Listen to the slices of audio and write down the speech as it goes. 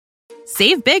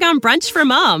Save big on brunch for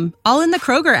mom, all in the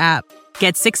Kroger app.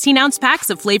 Get 16-ounce packs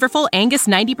of flavorful Angus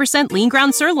 90% lean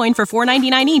ground sirloin for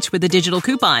 $4.99 each with a digital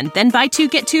coupon. Then buy 2,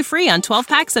 get 2 free on 12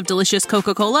 packs of delicious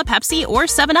Coca-Cola, Pepsi, or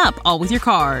 7-Up, all with your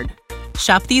card.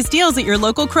 Shop these deals at your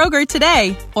local Kroger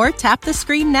today, or tap the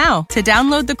screen now to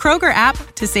download the Kroger app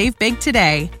to save big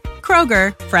today.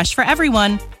 Kroger, fresh for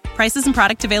everyone. Prices and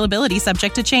product availability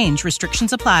subject to change.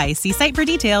 Restrictions apply. See site for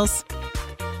details.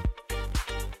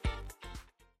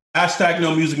 Hashtag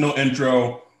no music, no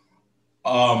intro.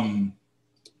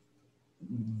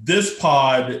 This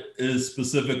pod is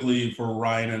specifically for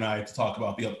Ryan and I to talk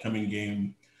about the upcoming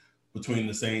game between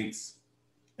the Saints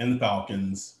and the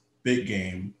Falcons. Big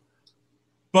game.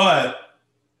 But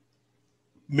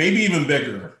maybe even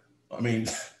bigger. I mean,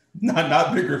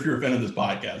 not bigger if you're a fan of this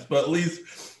podcast, but at least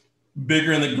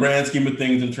bigger in the grand scheme of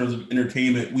things in terms of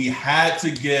entertainment. We had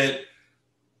to get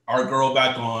our girl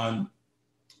back on,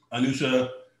 Anousheh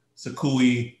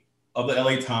Sakoui of the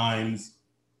LA Times,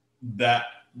 that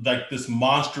like this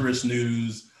monstrous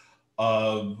news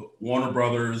of Warner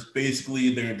Brothers,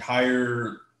 basically their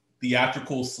entire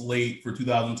theatrical slate for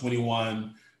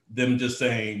 2021, them just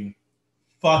saying,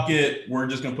 fuck it, we're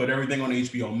just gonna put everything on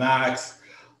HBO Max.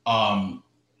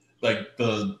 Like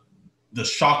the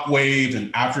shockwaves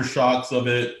and aftershocks of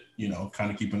it, you know,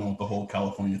 kind of keeping on with the whole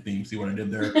California theme. See what I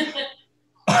did there?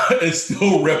 It's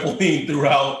still rippling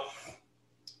throughout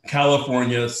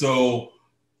California. So,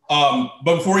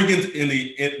 but before we get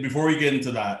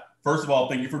into that, first of all,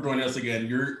 thank you for joining us again.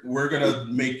 We're gonna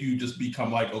make you just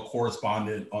become like a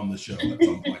correspondent on the show at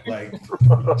some point. Like,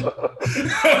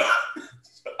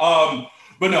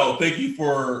 but no, thank you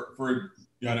for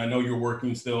and I know you're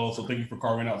working still, so thank you for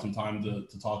carving out some time to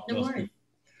talk to us.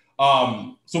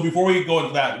 So before we go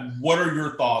into that, what are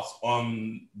your thoughts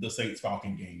on the Saints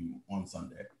Falcon game on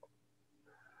Sunday?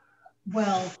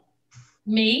 Well,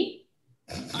 me,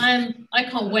 I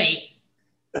can't wait.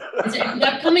 Is it an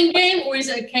upcoming game or is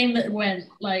it a game that went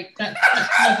like that?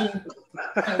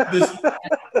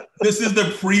 This is the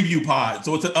preview pod,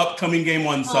 so it's an upcoming game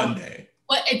on Sunday.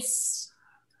 Well,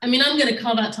 I'm going to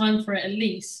carve out time for it at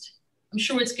least. I'm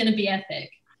sure it's going to be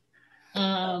epic.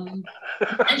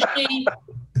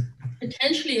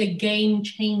 Potentially a game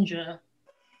changer.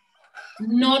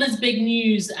 Not as big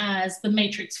news as The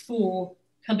Matrix 4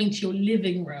 coming to your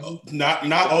living room. Not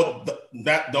all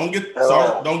that. Don't get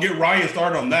Ryan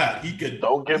started on that. He could.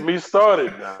 Don't get me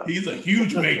started now. He's a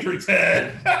huge Matrix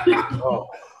head.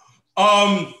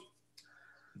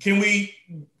 Can we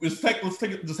just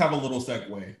have a little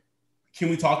segue? Can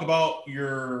we talk about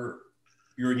your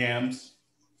yams?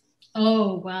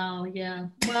 Oh wow, yeah.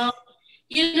 Well,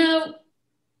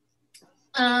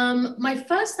 my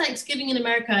first Thanksgiving in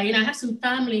America, I have some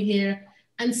family here,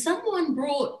 and someone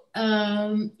brought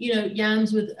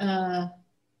yams with the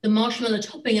marshmallow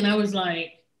topping, and I was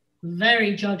like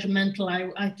very judgmental.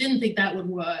 I didn't think that would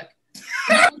work.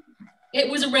 It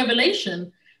was a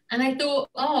revelation, and I thought,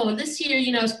 oh, this year,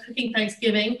 I was cooking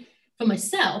Thanksgiving for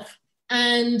myself,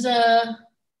 and I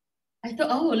thought,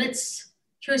 oh, let's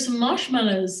throw some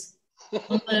marshmallows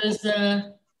on those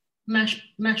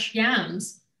mashed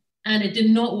yams, and it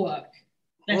did not work.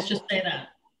 Let's just say that.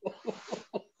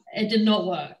 It did not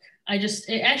work.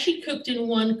 It actually cooked in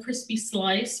one crispy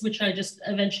slice, which I just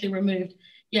eventually removed.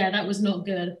 Yeah, that was not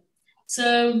good.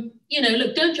 So,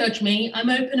 look, don't judge me. I'm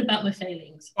open about my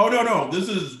failings. Oh, no. This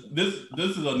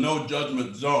is a no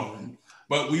judgment zone,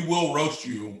 but we will roast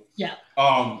you. Yeah.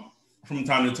 From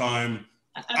time to time.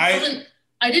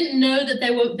 I didn't know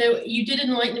that you did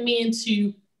enlighten me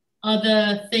into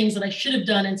other things that I should have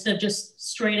done instead of just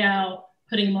straight out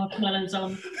putting marshmallows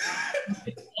on.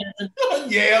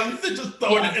 Yams and just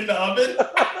throwing it in the oven.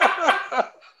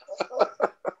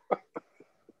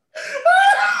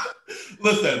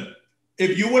 Listen,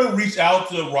 if you would have reached out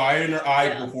to Ryan or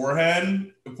I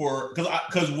beforehand,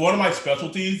 because one of my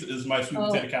specialties is my sweet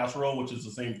potato casserole, which is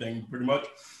the same thing pretty much.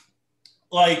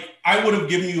 Like, I would have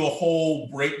given you a whole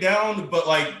breakdown, but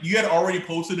like you had already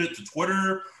posted it to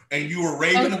Twitter and you were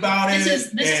raving about it.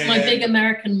 This is my big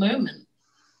American moment.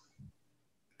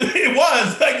 It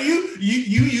was like you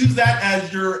use that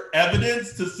as your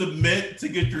evidence to submit to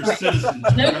get your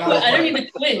citizenship. No, I don't need a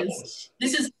quiz.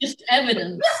 This is just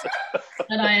evidence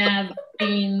that I have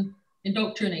been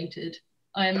indoctrinated.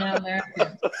 I am now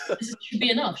American. This should be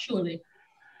enough, surely.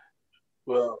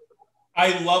 Well,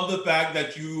 I love the fact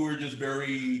that you were just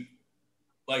very,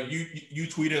 like, you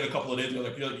tweeted a couple of days ago,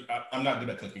 like, I'm not good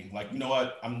at cooking. Like, you know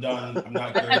what? I'm done. I'm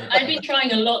not good. I've been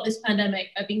trying a lot this pandemic.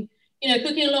 I've been,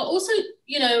 cooking a lot. Also,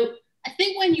 I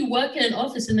think when you work in an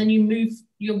office and then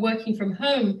you're working from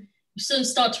home, you sort of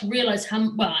start to realize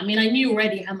how, well, I mean, I knew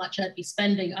already how much I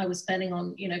was spending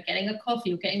on, you know, getting a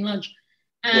coffee or getting lunch.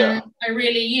 And I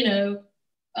really, you know,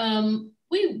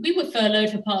 we were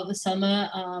furloughed for part of the summer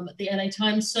at the LA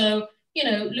Times. So, you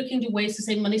know, looking to ways to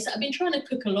save money. So I've been trying to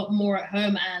cook a lot more at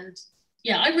home. And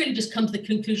yeah, I really just come to the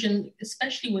conclusion,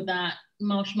 especially with that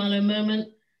marshmallow moment,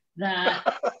 that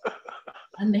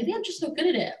and maybe I'm just not good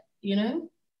at it, you know?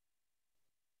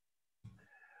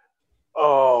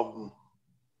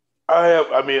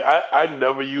 I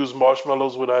never use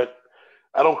marshmallows I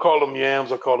don't call them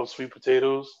yams, I call them sweet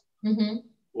potatoes. Mm-hmm.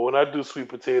 But when I do sweet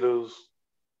potatoes,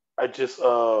 I just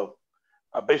I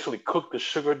basically cook the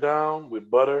sugar down with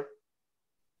butter.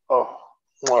 Oh,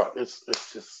 it's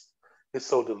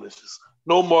so delicious.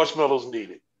 No marshmallows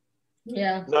needed.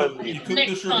 Yeah. None You needed. cook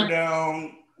the sugar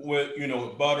down with, you know,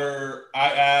 with butter. I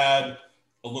add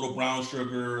a little brown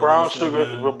sugar, Brown a little sugar,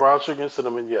 cinnamon, brown sugar and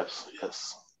cinnamon. Yes.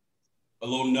 a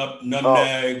little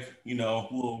nutmeg, you know,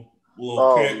 little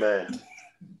Oh kick. man.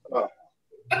 Oh.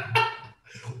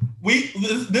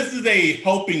 This is a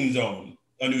helping zone,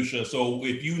 Anusha. So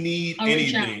if you need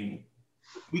anything,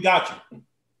 we got you.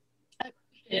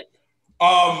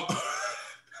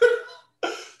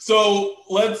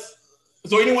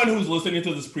 So anyone who's listening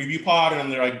to this preview pod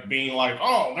and they're like being like,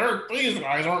 oh, these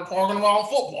guys aren't talking about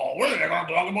football. When are they going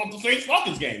to talk about the Saints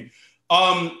Falcons game?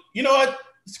 You know what?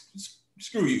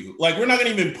 Screw you. Like, we're not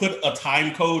going to even put a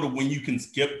time code of when you can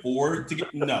skip forward to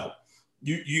get. No.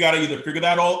 You got to either figure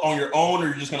that out on your own, or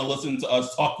you're just going to listen to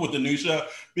us talk with Anusha,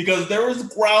 because there was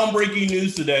groundbreaking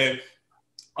news today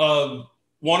of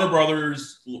Warner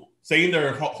Brothers saying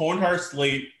their whole entire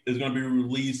slate is going to be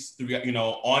released through, you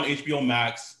know, on HBO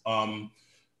Max. And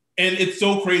it's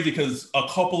so crazy because a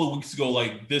couple of weeks ago,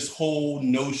 like, this whole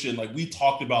notion, like, we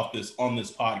talked about this on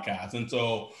this podcast. And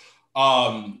so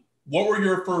what were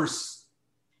your first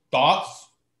thoughts?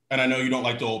 And I know you don't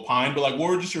like to opine, but like, what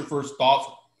were just your first thoughts,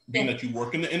 being that you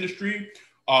work in the industry,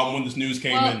 when this news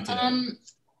came in today?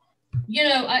 You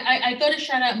know, I got to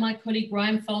shout out my colleague,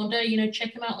 Ryan Fonda. You know,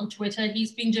 check him out on Twitter.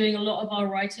 He's been doing a lot of our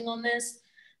writing on this.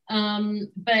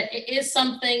 But it is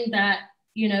something that,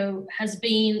 you know, has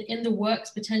been in the works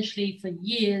potentially for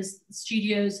years.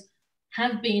 Studios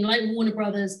have been, like Warner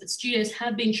Brothers, but studios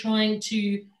have been trying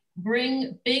to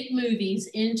bring big movies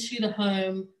into the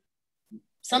home,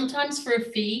 sometimes for a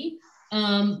fee,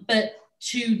 but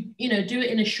to, you know, do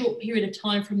it in a short period of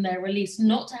time from their release,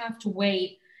 not to have to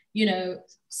wait, you know,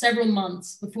 several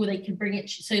months before they can bring it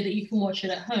so that you can watch it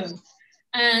at home.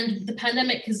 And the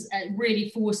pandemic has really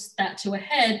forced that to a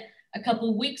head. A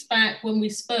couple of weeks back when we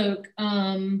spoke,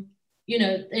 you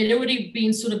know, it had already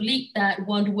been sort of leaked that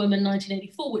Wonder Woman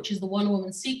 1984, which is the Wonder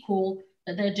Woman sequel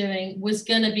that they're doing, was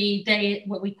going to be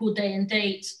what we call day and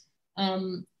date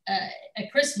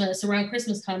at Christmas, around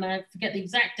Christmas time. I forget the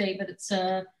exact date, but it's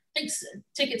I think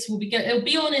tickets it'll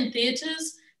be on in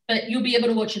theaters, but you'll be able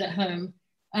to watch it at home.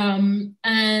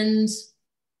 And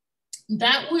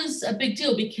that was a big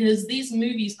deal because these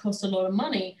movies cost a lot of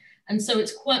money. And so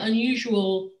it's quite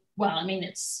unusual. Well, I mean,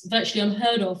 it's virtually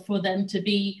unheard of for them to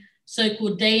be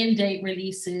so-called day and date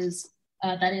releases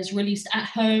that is released at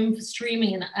home for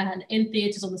streaming and in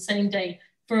theaters on the same day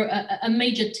for a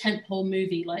major tentpole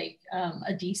movie like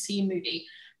a DC movie.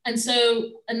 And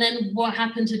then what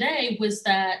happened today was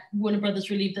that Warner Brothers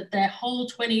released that their whole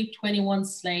 2021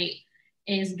 slate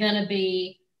is gonna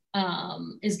be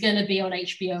on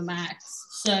HBO Max.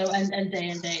 So and day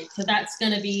and date. So that's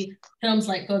gonna be films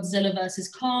like Godzilla versus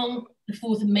Kong, the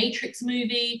fourth Matrix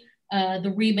movie,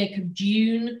 the remake of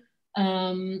Dune.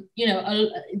 You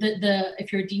know,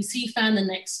 if you're a DC fan, the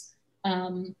next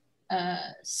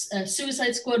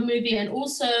Suicide Squad movie, and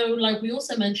also, like we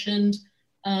also mentioned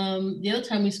the other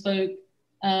time we spoke,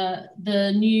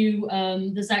 the new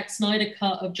the Zack Snyder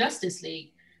cut of Justice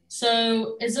League.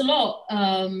 So there's a lot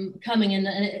coming in,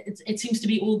 and it seems to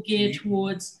be all geared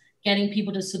towards getting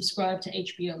people to subscribe to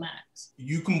HBO Max.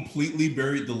 You completely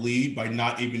buried the lead by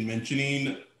not even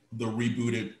mentioning the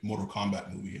rebooted Mortal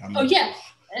Kombat movie. I mean,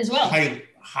 as well.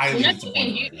 Highly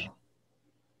disappointed right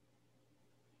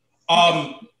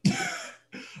now.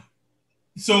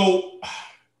 So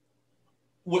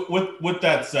with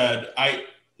that said,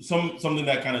 something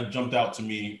that kind of jumped out to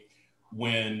me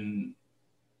when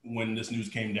this news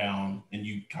came down, and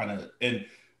you kind of, and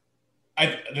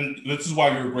this is why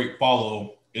you're a great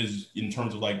follow, is in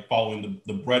terms of like following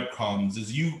the breadcrumbs,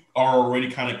 is you are already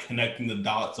kind of connecting the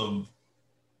dots of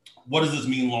what does this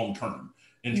mean long term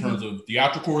in terms of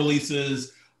theatrical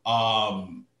releases,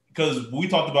 because we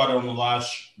talked about it on the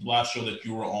last show that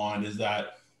you were on, is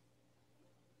that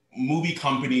movie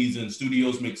companies and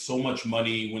studios make so much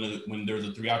money when there's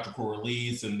a theatrical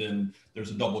release, and then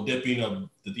there's a double dipping of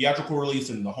the theatrical release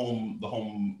and the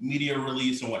home media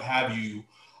release and what have you.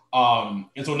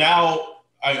 And so now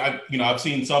I've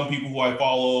seen some people who I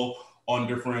follow on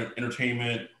different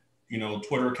entertainment,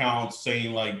 Twitter accounts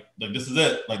saying like this is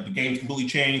it, like the game's completely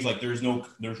changed. Like there's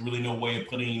really no way of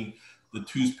putting the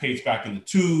toothpaste back in the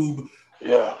tube.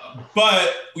 Yeah.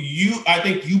 But I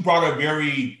think you brought a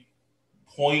very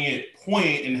poignant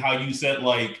point in how you said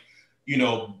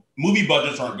movie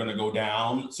budgets aren't going to go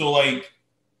down. So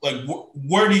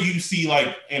where do you see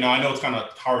and I know it's kind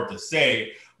of hard to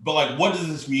say, but what does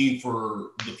this mean for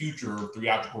the future of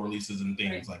theatrical releases and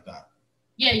things like that?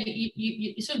 Yeah,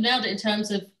 you sort of nailed it in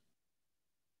terms of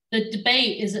the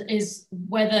debate is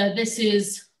whether this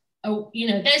is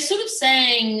they're sort of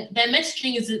saying their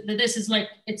messaging is that this is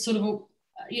it's sort of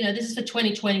this is for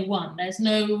 2021. There's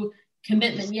no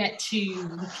commitment yet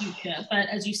to the future. But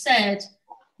as you said,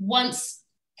 once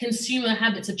consumer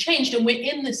habits have changed, and we're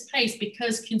in this place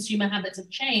because consumer habits have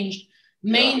changed,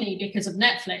 mainly because of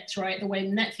Netflix, right? The way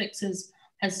Netflix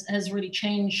has really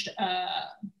changed,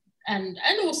 and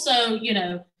also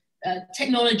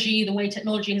technology, the way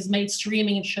technology has made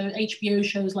streaming of HBO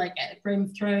shows like Game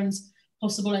of Thrones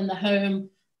possible in the home.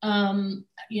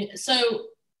 So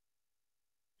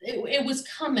it was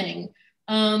coming.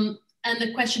 And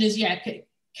the question is,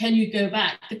 can you go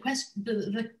back?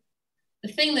 The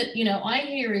thing that, I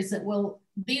hear is that, well,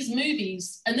 these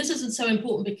movies, and this isn't so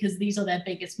important because these are their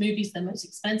biggest movies, their most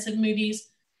expensive movies.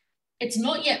 It's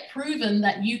not yet proven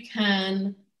that you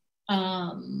can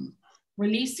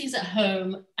release these at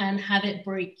home and have it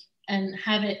break and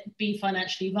have it be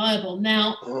financially viable.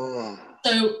 Now,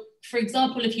 so for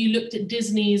example, if you looked at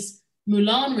Disney's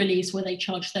Mulan release where they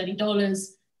charged $30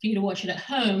 for you to watch it at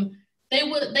home,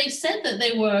 they said that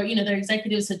they were, their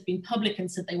executives had been public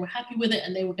and said they were happy with it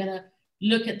and they were going to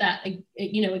look at that,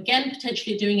 again,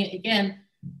 potentially doing it again.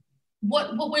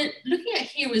 What we're looking at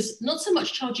here is not so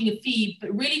much charging a fee,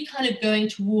 but really kind of going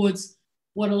towards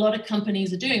what a lot of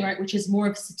companies are doing, right? Which is more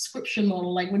of a subscription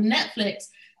model. Like with Netflix,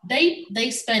 they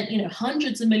spent,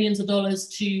 hundreds of millions of dollars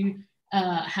to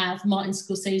have Martin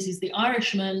Scorsese's The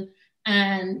Irishman,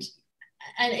 and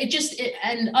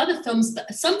and other films,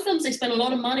 but some films they spend a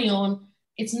lot of money on.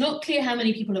 It's not clear how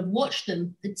many people have watched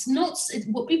them.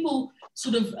 What people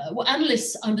sort of, what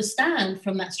analysts understand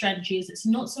from that strategy is it's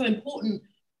not so important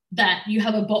that you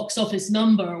have a box office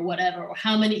number or whatever, or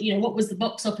how many, what was the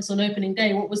box office on opening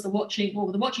day? What were the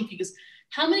watching figures?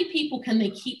 How many people can they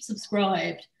keep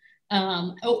subscribed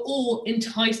or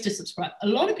enticed to subscribe? A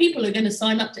lot of people are going to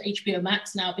sign up to HBO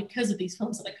Max now because of these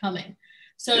films that are coming.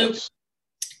 So yes.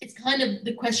 It's kind of,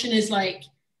 the question is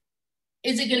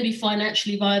is it going to be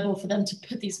financially viable for them to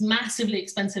put these massively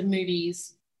expensive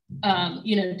movies, day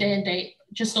and date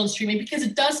just on streaming? Because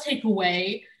it does take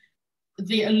away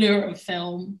the allure of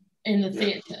film in the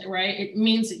theater, right? It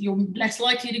means that you're less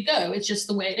likely to go. It's just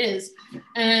the way it is.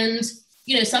 And,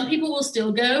 some people will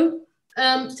still go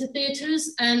to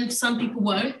theaters and some people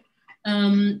won't.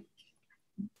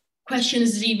 Question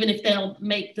is even if they'll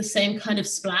make the same kind of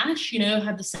splash,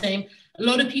 have the same, a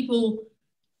lot of people,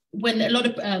 when a lot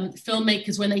of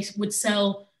filmmakers, when they would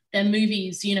sell their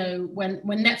movies, when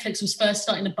Netflix was first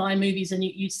starting to buy movies and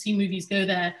you'd see movies go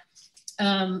there,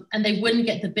 and they wouldn't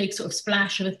get the big sort of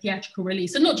splash of a theatrical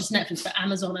release, and not just Netflix, but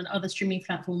Amazon and other streaming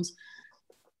platforms,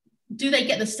 do they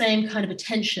get the same kind of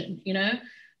attention,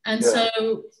 And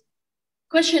so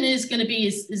question is going to be,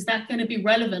 is that going to be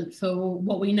relevant for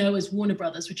what we know as Warner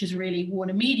Brothers, which is really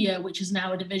Warner Media, which is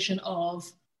now a division of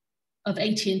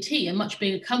AT&T, a much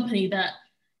bigger company that,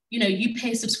 you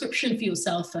pay a subscription for your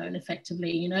cell phone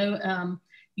effectively,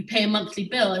 you pay a monthly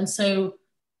bill. And so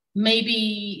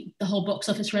maybe the whole box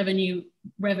office revenue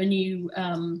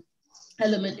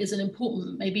element isn't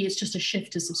important. Maybe it's just a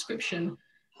shift to subscription.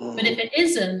 But if it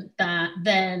isn't that,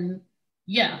 then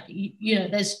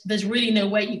there's really no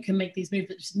way you can make these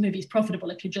movies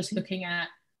profitable if you're just looking at,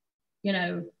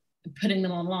 putting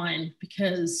them online,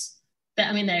 because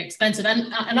they're expensive.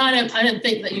 And I don't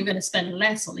think that you're going to spend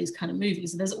less on these kind of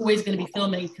movies. There's always going to be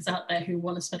filmmakers out there who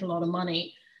want to spend a lot of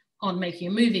money on making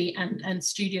a movie, and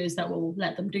studios that will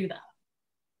let them do that.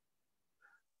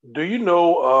 Do you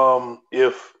know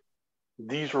if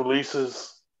these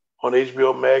releases on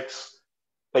HBO Max,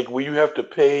 will you have to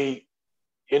pay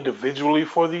individually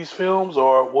for these films,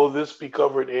 or will this be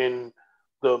covered in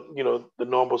the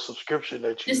normal subscription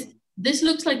that you? This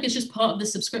looks like it's just part of the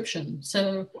subscription,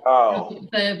 so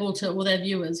available to all their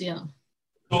viewers. Yeah.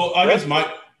 So I guess go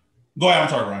ahead. I'm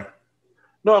sorry, Ryan.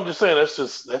 No, I'm just saying that's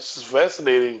just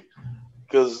fascinating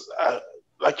because,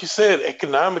 like you said,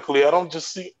 economically, I don't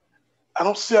just see. I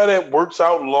don't see how that works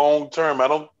out long term. I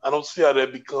don't see how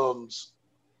that becomes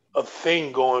a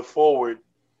thing going forward.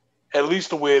 At least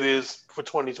the way it is for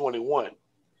 2021.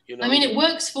 You know. I mean, it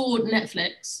works for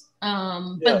Netflix,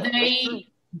 but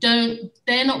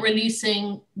they're not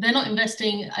releasing, they're not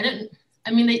investing.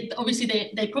 I mean, they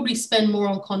probably spend more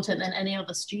on content than any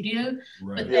other studio,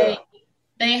 right. But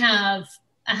they have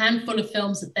a handful of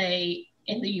films that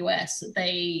in the US that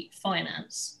they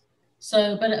finance.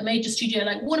 So, but a major studio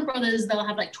like Warner Brothers, they'll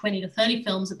have like 20 to 30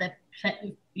 films that they're,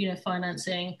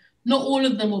 financing. Not all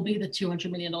of them will be the $200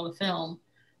 million film,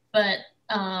 but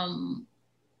the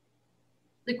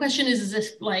question is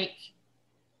if like,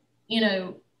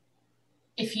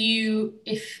 if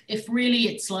really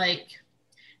it's like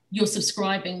you're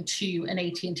subscribing to an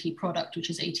AT&T product, which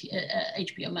is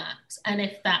HBO Max, and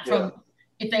if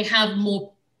they have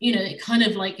more, it kind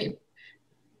of like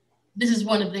this is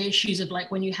one of the issues of like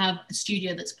when you have a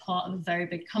studio that's part of a very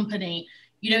big company,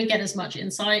 you don't get as much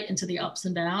insight into the ups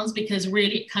and downs because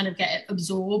really it kind of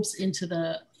absorbs into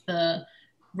the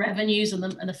revenues and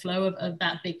the flow of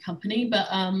that big company. But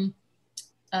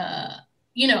I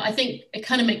think it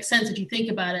kind of makes sense if you think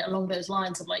about it along those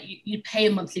lines of like you pay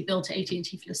a monthly bill to AT&T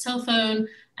for your cell phone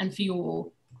and for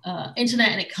your internet,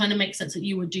 and it kind of makes sense that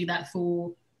you would do that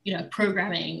for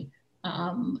programming.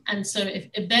 And so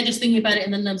if they're just thinking about it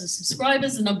in the numbers of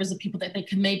subscribers, the numbers of people that they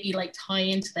can maybe like tie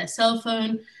into their cell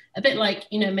phone, a bit like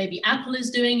maybe Apple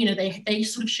is doing, they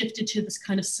sort of shifted to this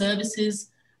kind of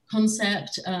services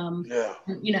concept,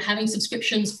 having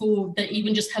subscriptions for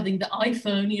even just having the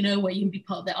iPhone, where you can be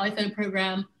part of the iPhone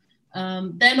program.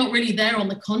 They're not really there on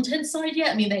the content side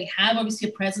yet. I mean, they have obviously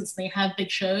a presence, they have big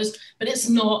shows, but it's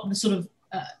not the sort of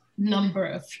number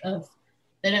of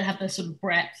they don't have the sort of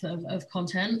breadth of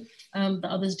content that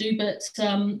others do. But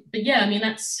yeah, I mean,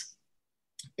 it's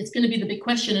going to be the big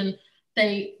question. And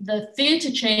the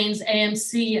theater chains,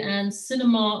 AMC and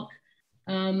Cinemark,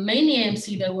 mainly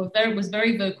AMC though, was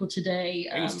very vocal today.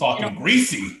 He was talking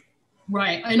greasy.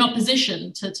 Right, in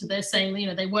opposition to their saying,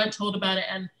 they weren't told about it.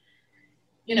 And,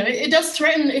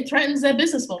 it threatens their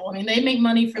business model. I mean, they make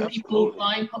money from people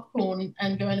buying popcorn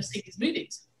and going to see these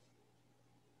movies.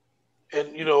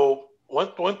 And,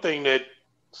 one thing that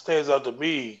stands out to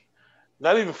me,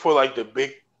 not even for like the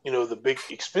big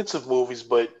expensive movies,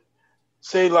 but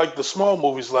say like the small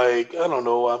movies, like, I don't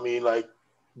know, I mean, like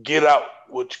Get Out,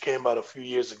 which came out a few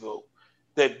years ago,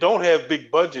 that don't have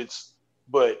big budgets,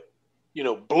 but,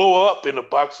 blow up in the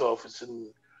box office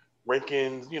and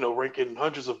ranking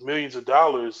hundreds of millions of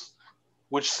dollars,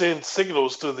 which sends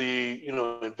signals to the,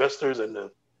 investors and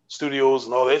the studios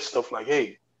and all that stuff like,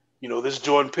 hey, this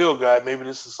Jordan Peele guy, maybe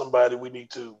this is somebody we need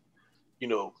to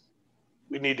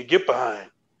get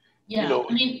behind. Yeah,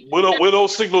 I mean, will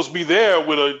those signals be there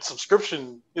with a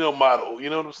subscription, model? You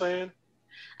know what I'm saying?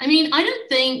 I mean, I don't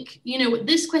think,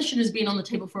 this question has been on the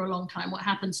table for a long time. What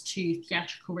happens to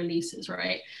theatrical releases,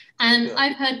 right? And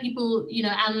I've heard people,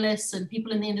 analysts and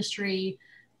people in the industry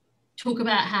talk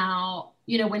about how,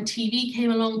 when TV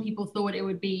came along, people thought it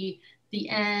would be the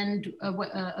end of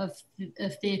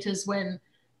theaters. When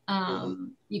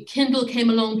Kindle came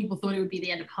along, people thought it would be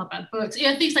the end of hardback books.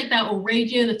 Things like that, or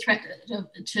radio, the threat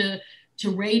to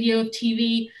radio of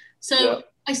TV. So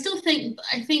I think,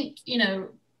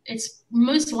 it's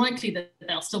most likely that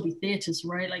there'll still be theaters,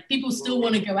 right? Like people still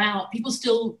want to go out. People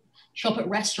still shop at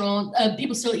restaurants.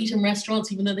 People still eat in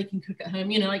restaurants, even though they can cook at home.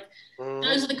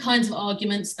 Those are the kinds of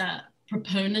arguments that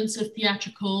proponents of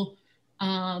theatrical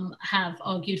have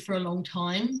argued for a long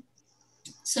time.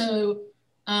 So,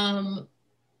 and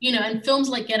films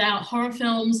like Get Out, horror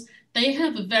films, they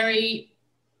have they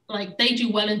do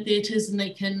well in theaters, and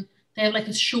they have like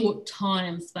a short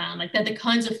time span. Like they're the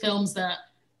kinds of films that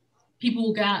people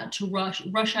will go out to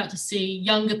rush out to see,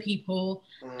 younger people,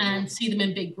 and see them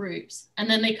in big groups. And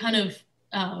then they kind of,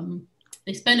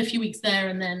 they spend a few weeks there,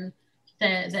 and then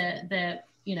they're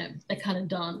kind of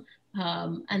done.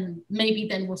 And maybe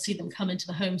then we'll see them come into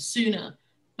the home sooner.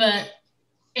 But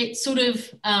it sort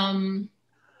of,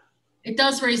 it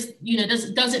does raise,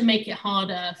 does it make it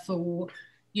harder for,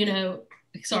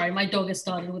 sorry, my dog has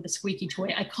started with a squeaky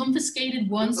toy. I confiscated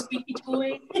one squeaky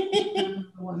toy.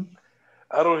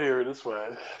 I don't hear it. It's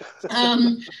fine.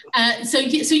 So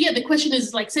yeah, the question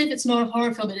is like, say if it's not a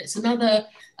horror film and it's another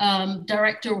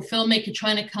director or filmmaker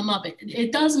trying to come up,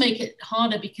 it does make it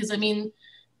harder because, I mean,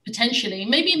 potentially,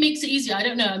 maybe it makes it easier. I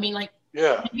don't know. I mean, like,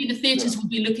 maybe the theaters will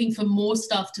be looking for more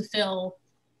stuff to fill,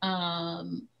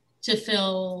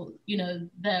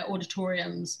 their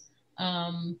auditoriums.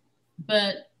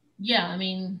 But yeah, I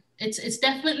mean, it's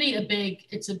definitely a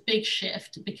big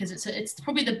shift because it's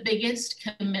probably the biggest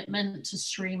commitment to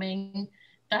streaming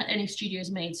that any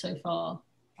studio's made so far.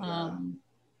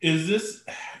 Is this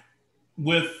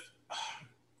with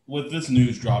this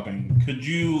news dropping? Could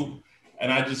you?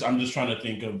 And I'm just trying to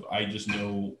think of. I just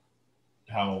know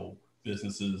how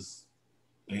businesses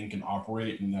think and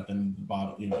operate, and that then the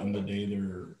bottom, you know, in the day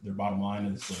their bottom line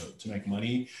is to make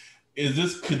money.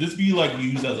 Could this be like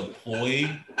used as a ploy?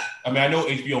 I mean, I know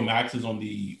HBO Max is on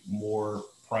the more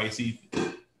pricier,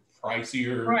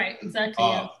 right?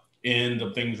 Exactly. End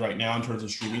of things right now in terms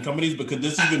of streaming companies, but could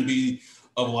this even be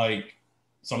of like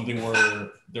something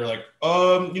where they're like,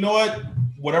 you know what,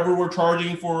 whatever we're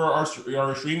charging for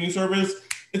our streaming service,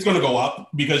 it's going to go up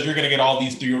because you're going to get all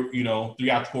these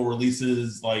theatrical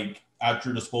releases like at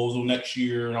your disposal next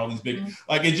year and all these big,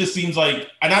 like, it just seems like,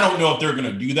 and I don't know if they're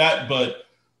going to do that, but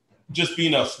just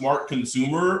being a smart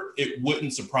consumer, it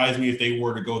wouldn't surprise me if they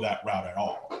were to go that route at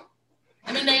all.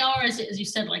 I mean, they are, as you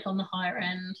said, like on the higher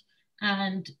end.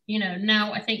 And, you know,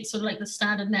 now I think sort of like the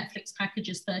standard Netflix package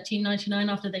is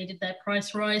 $13.99 after they did their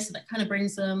price rise. So that kind of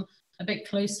brings them a bit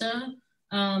closer.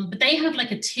 But they have like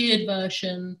a tiered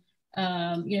version,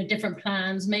 you know, different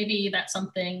plans. Maybe that's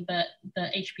something that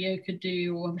the HBO could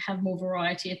do or have more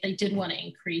variety if they did want to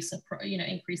increase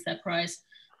their price.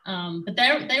 But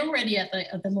they're already at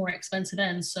the more expensive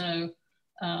end. So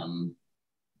I don't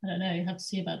know, you have to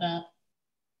see about that.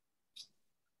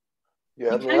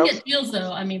 Yeah, you can get deals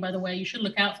though. I mean, by the way, you should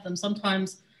look out for them.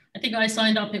 Sometimes, I think I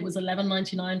signed up, it was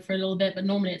 $11.99 for a little bit, but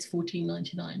normally it's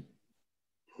 $14.99.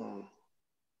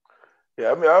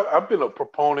 Yeah, I mean, I've been a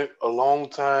proponent a long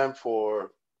time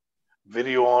for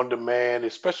video on demand,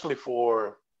 especially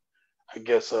for, I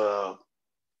guess,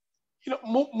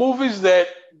 movies that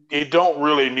you don't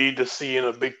really need to see in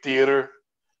a big theater.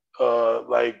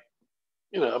 Like,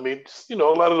 a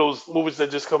lot of those movies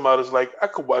that just come out is like, I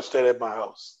could watch that at my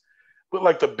house. But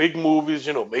like the big movies,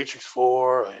 Matrix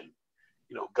 4 and,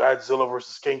 Godzilla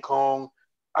versus King Kong,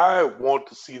 I want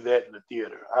to see that in the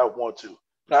theater. I want to.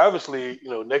 Now, obviously,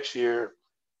 next year,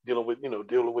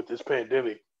 dealing with this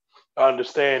pandemic, I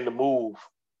understand the move.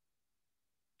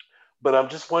 But I'm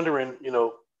just wondering,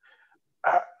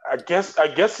 I guess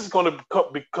it's going to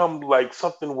become like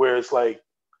something where it's like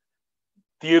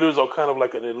theaters are kind of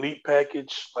like an elite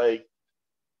package, like,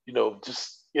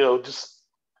 just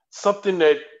something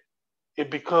that it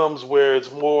becomes where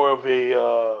it's more of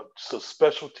a just a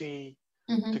specialty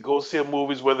to go see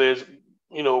movies, whether it's,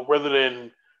 rather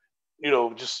than,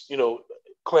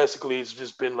 classically it's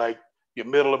just been like your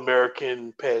middle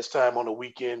American pastime on a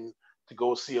weekend to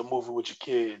go see a movie with your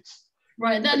kids.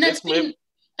 Right. That's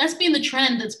been the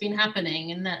trend that's been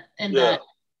happening, and that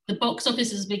the box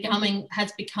office has become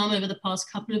over the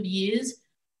past couple of years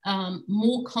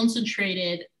more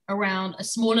concentrated around a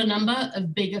smaller number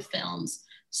of bigger films.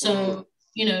 So,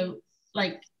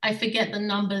 like, I forget the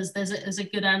numbers. There's a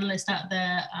good analyst out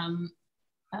there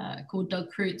called Doug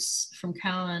Creutz from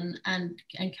Cowen and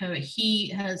Co. He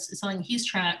has something he's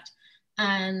tracked.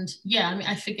 And yeah, I mean,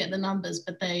 I forget the numbers,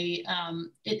 but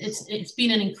it's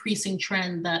been an increasing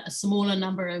trend that a smaller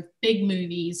number of big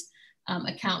movies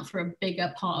account for a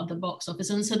bigger part of the box office.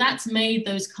 And so that's made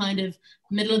those kind of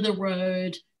middle of the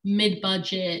road,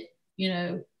 mid-budget,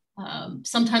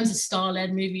 sometimes a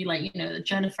star-led movie like, the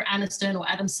Jennifer Aniston or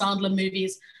Adam Sandler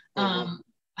movies,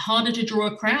 harder to draw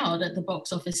a crowd at the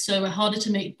box office, so harder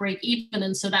to break even.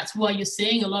 And so that's why you're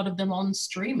seeing a lot of them on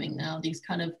streaming now, these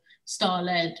kind of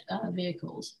star-led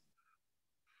vehicles.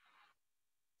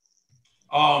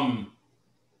 I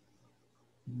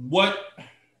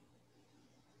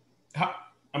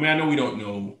know we don't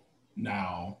know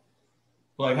now,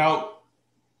 but like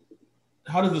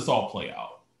how does this all play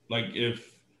out? Like, if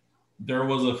there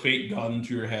was a fake gun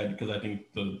to your head, because I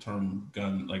think the term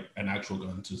gun, like an actual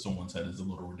gun to someone's head, is a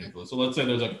little ridiculous. So let's say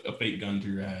there's like a fake gun to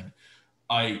your head.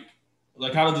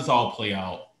 Like how does this all play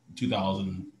out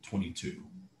 2022?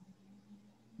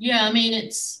 Yeah, I mean,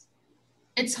 it's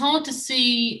hard to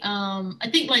see. I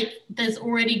think like there's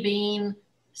already been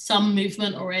some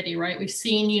movement already, right? We've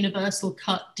seen Universal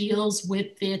cut deals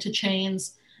with theater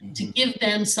chains to give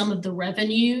them some of the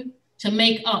revenue to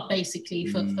make up basically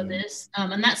for this.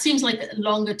 And that seems like a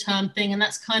longer term thing. And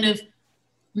that's kind of,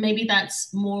 maybe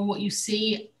that's more what you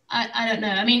see. I don't know.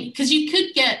 I mean, because you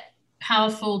could get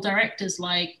powerful directors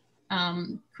like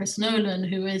Chris Nolan,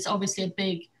 who is obviously a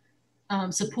big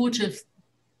supporter of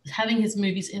having his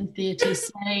movies in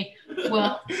theaters, say,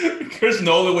 well, Chris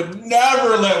Nolan would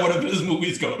never let one of his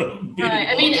movies go to video. Right.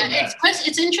 I mean,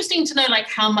 it's interesting to know like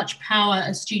how much power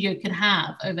a studio can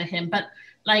have over him. But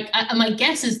like, my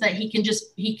guess is that he can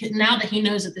now that he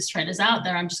knows that this trend is out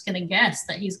there, I'm just going to guess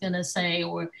that he's going to say,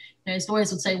 or his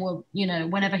lawyers would say, well,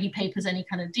 whenever he papers any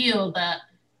kind of deal, that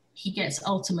he gets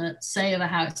ultimate say over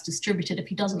how it's distributed if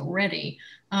he doesn't already.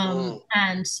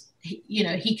 And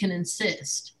he can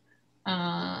insist.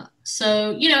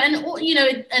 So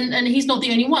and he's not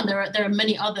the only one. There are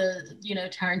many other,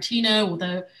 Tarantino,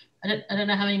 although I don't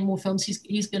know how many more films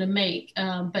he's going to make,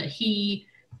 but he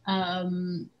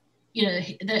there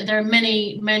are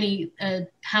many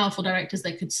powerful directors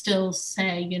that could still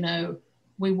say,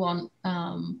 we want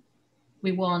our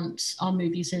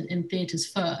movies in theaters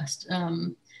first.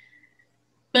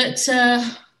 But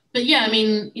yeah, I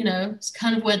mean, it's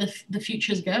kind of where the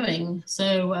future is going.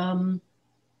 So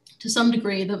to some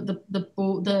degree, the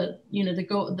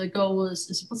goal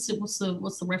is what's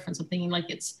the reference I'm thinking? Like,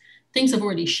 things have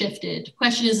already shifted. The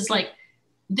question is like,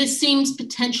 this seems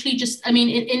potentially just, I mean,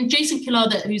 in Jason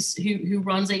Kilar, who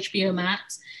runs HBO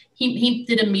Max, he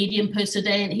did a Medium post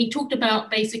today, and he talked about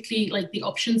basically like the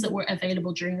options that were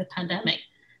available during the pandemic.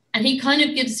 And he kind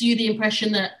of gives you the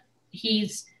impression that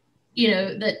he's,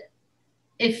 that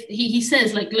if he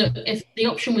says like, look, if the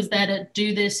option was there to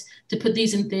do this, to put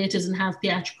these in theaters and have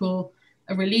theatrical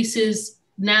releases,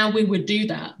 now we would do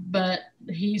that. But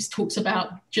he talks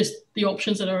about just the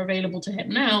options that are available to him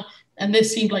now. And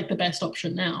this seemed like the best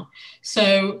option now.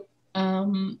 So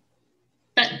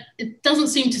that it doesn't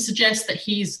seem to suggest that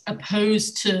he's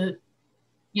opposed to,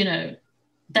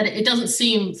 that it doesn't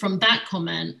seem from that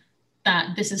comment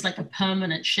that this is like a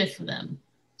permanent shift for them.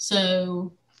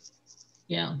 So,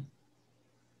 yeah.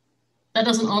 That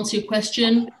doesn't answer your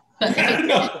question, but if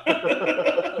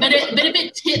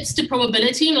it tips to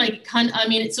probability, like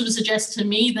it sort of suggests to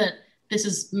me that this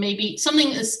is maybe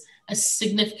something as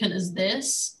significant as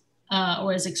this,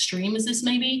 or as extreme as this,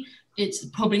 maybe it's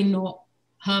probably not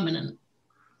permanent.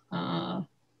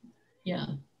 Yeah.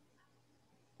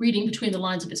 Reading between the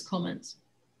lines of his comments.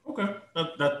 Okay,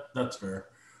 that's fair.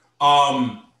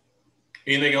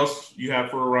 Anything else you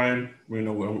have for Ryan? We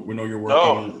know you're working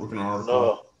on an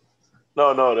article.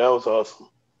 No, that was awesome.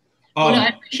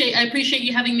 I appreciate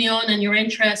you having me on and your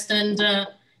interest, and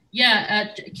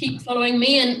keep following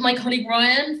me and my colleague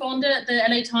Ryan Fonda at the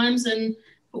LA Times and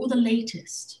for all the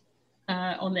latest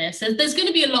on this. So there's going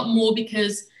to be a lot more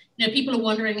because people are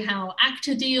wondering how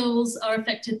actor deals are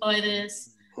affected by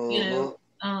this.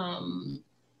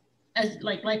 As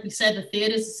like we said,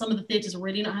 some of the theaters are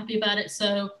really not happy about it.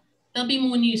 So there'll be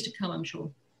more news to come, I'm sure.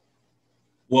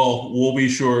 Well, we'll be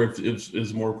sure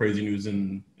if more crazy news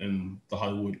in the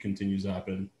Hollywood continues to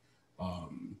happen,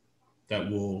 that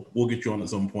we'll get you on at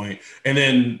some point. And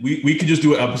then we could just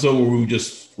do an episode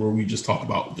where we just talk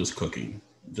about just cooking.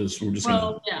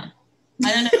 Yeah.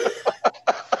 I don't know.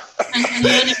 I'm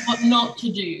learning what not to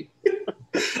do.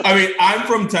 I mean, I'm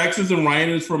from Texas and Ryan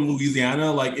is from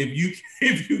Louisiana. Like, if you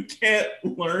can't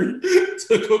learn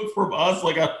to cook from us,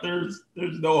 like there's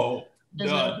no hope.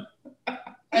 Done.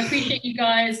 I appreciate you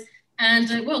guys, and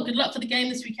good luck for the game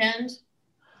this weekend.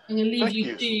 I'm going to leave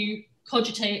you to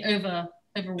cogitate over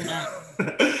all that.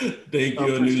 Thank you,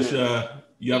 Anusha.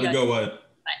 You have a good one.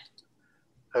 Bye.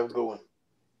 Have a good one.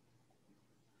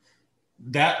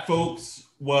 That, folks,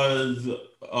 was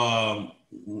a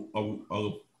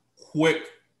quick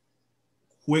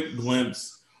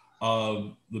glimpse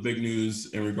of the big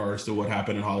news in regards to what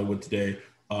happened in Hollywood today.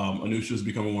 Anusha is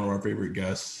becoming one of our favorite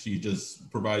guests. She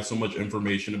just provides so much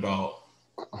information about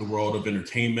the world of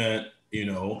entertainment.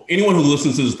 Anyone who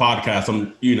listens to this podcast,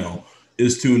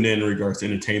 is tuned in regards to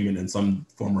entertainment in some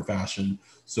form or fashion.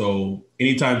 So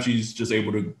anytime she's just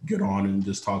able to get on and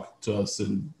just talk to us,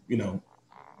 and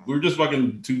we're just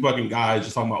two fucking guys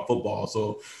just talking about football.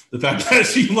 So the fact that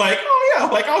she's like, oh yeah,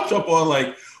 like I'll jump on,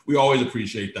 like we always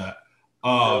appreciate that.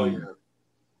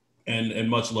 And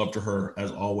much love to her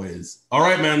as always. All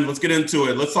right, man, let's get into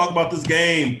it. Let's talk about this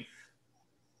game.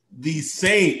 The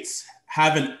Saints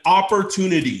have an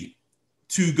opportunity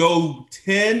to go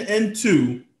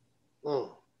 10-2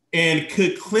 and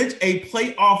could clinch a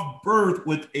playoff berth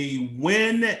with a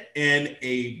win and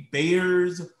a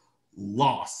Bears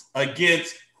loss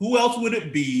against who else would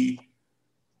it be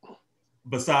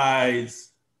besides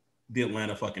the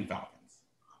Atlanta fucking Falcons?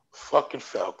 Fucking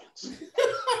Falcons.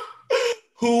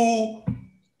 Who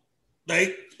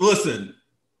they put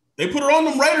it on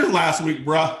them Raiders last week,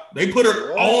 bro. They put it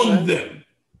on them.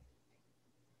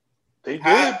 They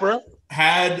did, bro.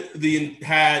 Had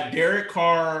Derek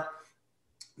Carr,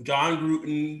 John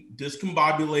Gruden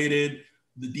discombobulated.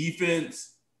 The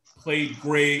defense played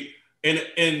great,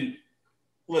 and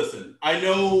listen, I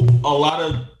know a lot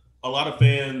of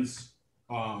fans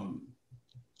are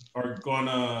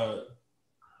gonna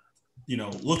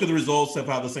look at the results of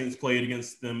how the Saints played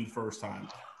against them the first time.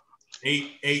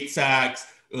 Eight sacks.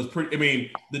 It was pretty. I mean,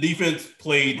 the defense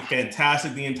played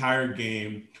fantastic the entire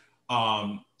game.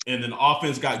 and then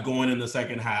offense got going in the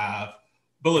second half.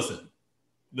 But listen,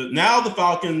 now the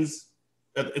Falcons,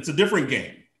 it's a different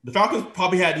game. The Falcons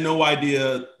probably had no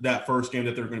idea that first game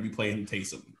that they were going to be playing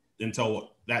Taysom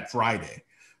until that Friday,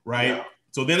 right? Yeah.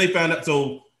 So then they found out.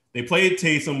 So they played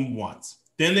Taysom once.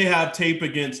 Then they have tape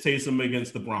against Taysom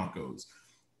against the Broncos.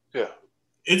 Yeah.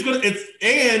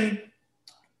 And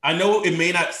I know it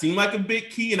may not seem like a big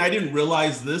key, and I didn't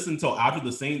realize this until after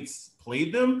the Saints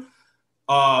played them.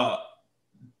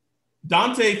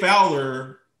 Dante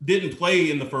Fowler didn't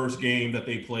play in the first game that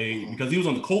they played because he was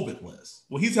on the COVID list.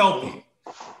 Well, he's healthy.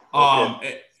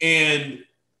 Okay. And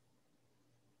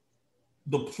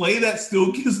the play that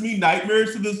still gives me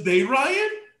nightmares to this day, Ryan,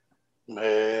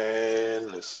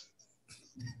 man, listen,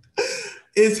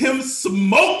 is him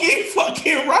smoking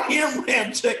fucking Ryan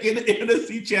Ramczyk in the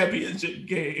NFC Championship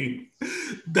game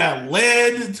that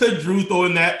led to Drew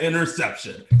throwing that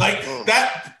interception. Like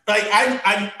that, like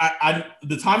I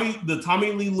the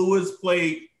Tommy Lee Lewis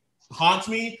play haunts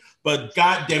me, but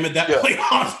god damn it, that play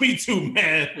haunts me too,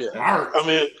 man. Yeah. I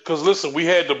mean, because listen, we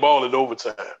had the ball in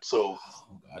overtime, so.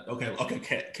 Okay,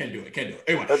 can't do it.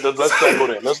 Anyway, let's not go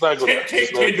there. Let's not go there. Can't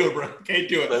do it, bro. Can't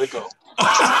do it. Let it go.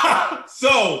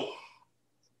 So,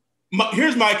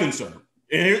 here's my concern.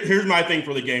 And here's my thing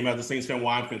for the game as a Saints fan.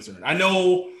 Why I'm concerned.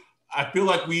 I feel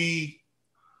like we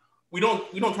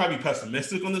don't try to be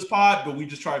pessimistic on this pod, but we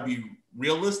just try to be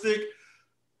realistic.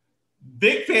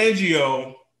 Vic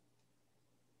Fangio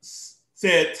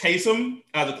said Taysom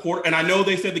as a quarter, and I know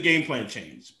they said the game plan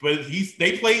changed, but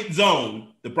they played zone.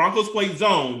 The Broncos played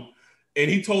zone,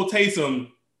 and he told Taysom,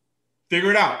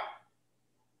 figure it out.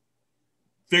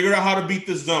 Figure out how to beat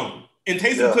this zone. And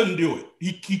Taysom couldn't do it.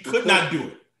 He could not do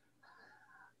it.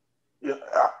 Yeah,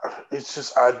 it's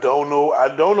just I don't know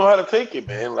how to take it,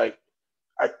 man. Like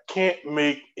I can't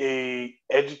make a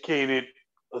educated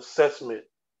assessment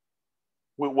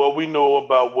with what we know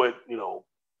about what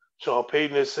Sean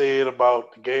Payton has said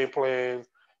about the game plan,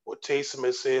 what Taysom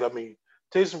has said. I mean,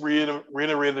 Taysom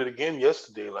reiterated it again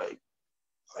yesterday. Like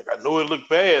I know it looked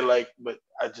bad, but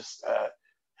I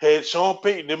had Sean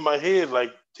Payton in my head,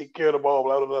 like take care of the ball,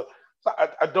 blah blah blah. So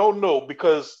I don't know,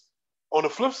 because on the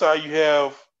flip side, you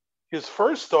have his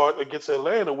first start against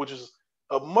Atlanta, which is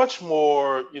a much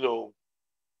more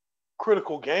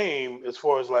critical game as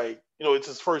far as it's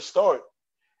his first start.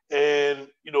 And,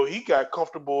 he got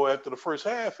comfortable after the first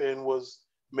half and was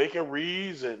making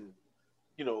reads and,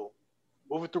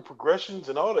 moving through progressions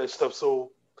and all that stuff.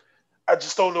 So I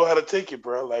just don't know how to take it,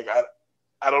 bro. Like,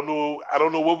 I don't know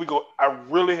what I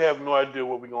really have no idea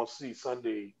what we're going to see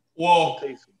Sunday. Well,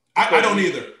 I don't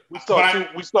either. We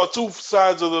saw two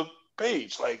sides of the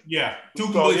page. Two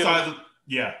complete sides.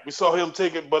 We saw him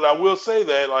take it. But I will say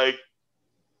that,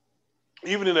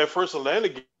 even in that first Atlanta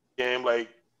game, the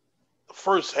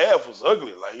first half was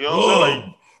ugly. What I'm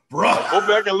saying? Bro. Go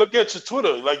back and look at your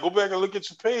Twitter. Go back and look at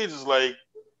your pages.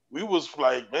 We was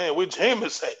man, where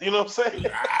Jameis at? You know what I'm saying?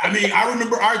 I mean, I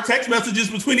remember our text messages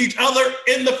between each other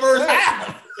in the first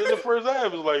half. In the first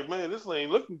half, it was man, this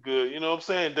ain't looking good. You know what I'm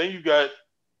saying? Then you got,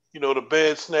 the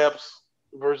bad snaps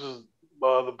versus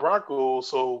the Broncos.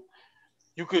 So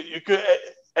you could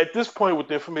at this point with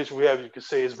the information we have, you could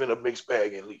say it's been a mixed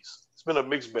bag at least. It's been a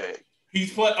mixed bag.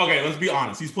 He's played. Okay, let's be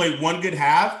honest. He's played one good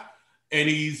half, and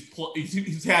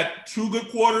he's had 2 good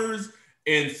quarters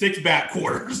and 6 bad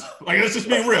quarters. Let's just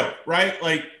be real, right?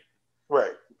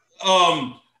 Right.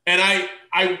 And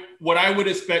I what I would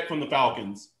expect from the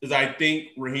Falcons is I think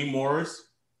Raheem Morris,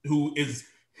 who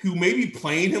may be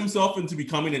playing himself into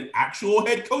becoming an actual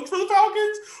head coach for the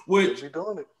Falcons, which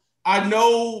doing it. I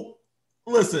know.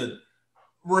 Listen,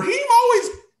 Raheem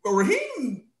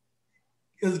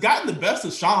has gotten the best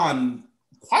of Sean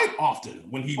quite often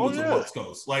when he was at West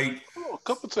Coast. A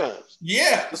couple times.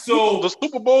 Yeah. The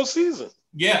Super Bowl season.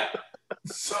 Yeah.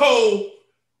 So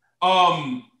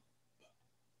I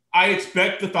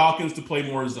expect the Falcons to play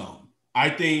more zone. I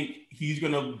think he's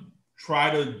gonna try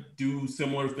to do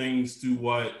similar things to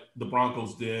what the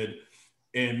Broncos did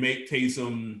and make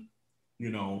Taysom,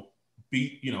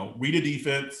 read a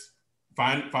defense,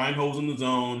 find holes in the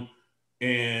zone,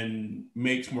 and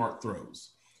make smart throws.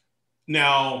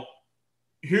 Now,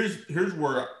 here's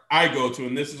where I go to,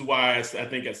 and this is why I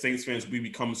think as Saints fans we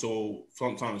become so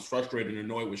sometimes frustrated and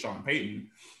annoyed with Sean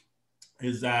Payton,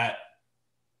 is that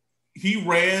he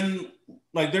ran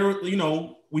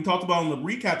we talked about on the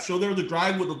recap show. There was a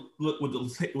drive with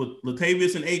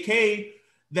Latavius and AK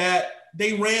that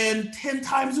they ran 10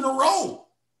 times in a row.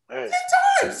 Hey.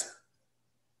 10 times.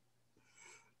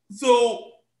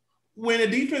 So when a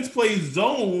defense plays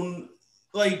zone,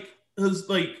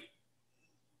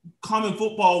 common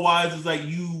football wise is like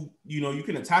you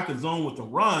can attack a zone with a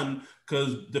run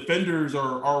because defenders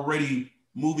are already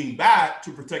moving back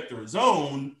to protect their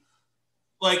zone.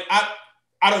 Like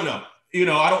I don't know.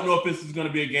 I don't know if this is going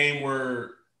to be a game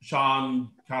where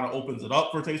Sean kind of opens it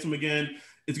up for Taysom again.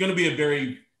 It's going to be a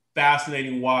very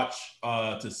fascinating watch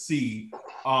to see.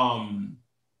 And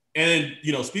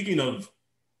speaking of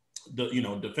the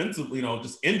defensive,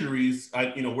 just injuries.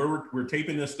 We're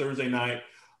taping this Thursday night,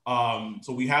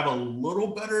 so we have a little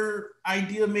better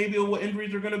idea maybe of what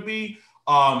injuries are going to be.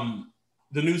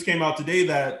 The news came out today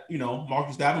that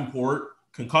Marcus Davenport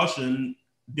concussion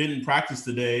didn't practice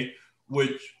today,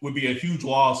 which would be a huge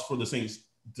loss for the Saints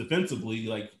defensively.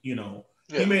 Like he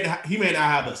may not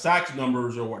have the sacks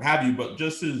numbers or what have you, but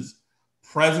just his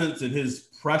presence and his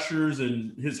pressures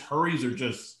and his hurries are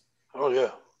just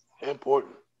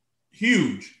important.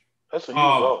 Huge. That's a huge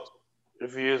loss.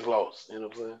 If he is lost, you know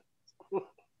what I'm saying?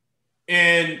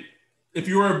 And if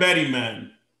you were a betting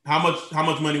man, how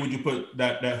much money would you put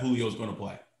that Julio's going to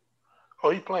play? Oh,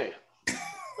 he playing.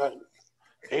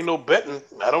 Ain't no betting.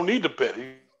 I don't need to bet.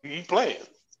 He playing.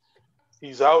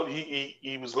 He's out.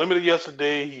 He was limited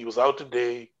yesterday. He was out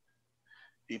today.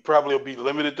 He probably will be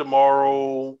limited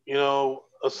tomorrow.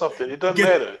 Or something. It doesn't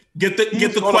matter. Get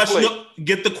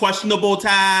the questionable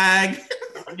tag.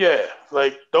 Yeah,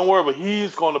 like don't worry, but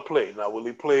he's going to play. Now, will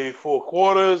he play 4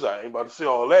 quarters? I ain't about to say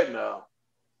all that now,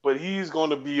 but he's going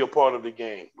to be a part of the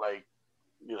game. Like,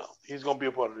 he's going to be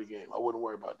a part of the game. I wouldn't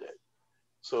worry about that.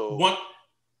 So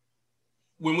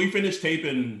when we finished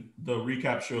taping the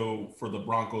recap show for the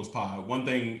Broncos pod, one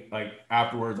thing like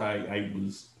afterwards, I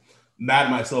was mad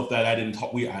at myself that I didn't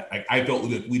talk. I felt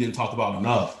like we didn't talk about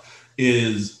enough.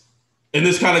 And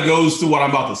this kind of goes to what I'm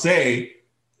about to say.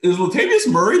 Is Latavius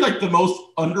Murray like the most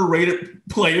underrated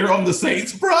player on the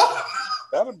Saints, bro?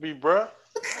 Gotta be, bro.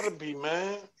 Gotta be,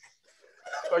 man.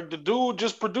 Like the dude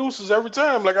just produces every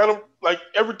time. Like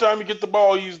every time he get the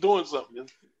ball, he's doing something.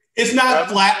 It's not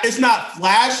flat. It's not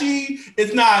flashy.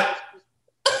 It's not.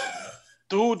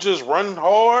 Dude just running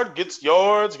hard, gets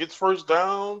yards, gets first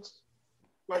downs.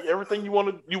 Like everything you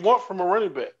want from a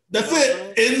running back. That's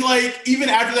it. And like even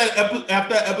after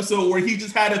that episode where he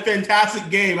just had a fantastic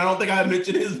game, I don't think I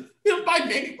mentioned him by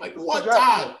name like one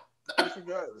time. I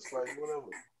forgot. It's like whatever.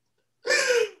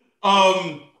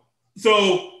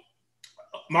 So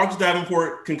Marcus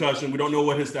Davenport concussion. We don't know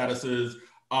what his status is.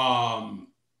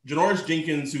 Janoris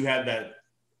Jenkins, who had that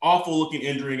awful looking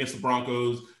injury against the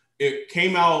Broncos, it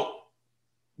came out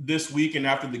this week and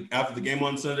after the game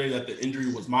on Sunday that the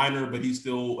injury was minor, but he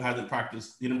still hasn't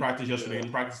practiced. He didn't practice yesterday. He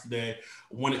didn't practice today.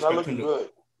 Wouldn't expect him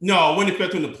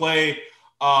to play.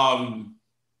 And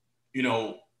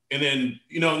then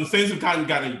the Saints have kind of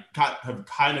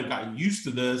gotten used to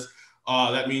this.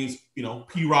 That means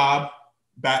P-Rob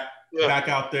back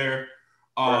out there.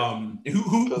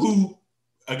 Who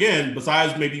again,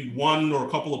 besides maybe one or a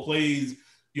couple of plays,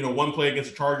 one play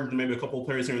against the Chargers and maybe a couple of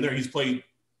players here and there, he's played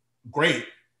great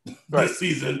this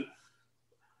season.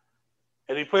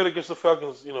 And he played against the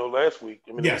Falcons, last week.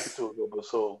 I mean, yes. A week or two ago, but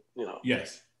so,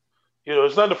 Yes.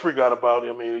 It's nothing to freak out about.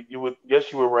 I mean, you would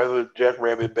rather Jack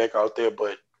Rabbit back out there,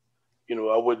 but,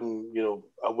 I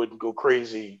wouldn't go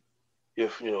crazy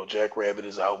if, Jack Rabbit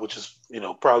is out, which is,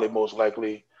 probably most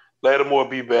likely. Lattimore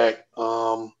be back.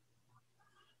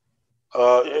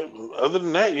 Other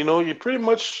than that, you're pretty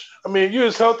much. I mean, you're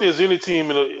as healthy as any team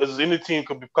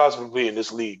could be possibly in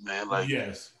this league, man. Like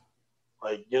yes,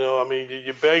 like I mean,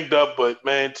 you're banged up, but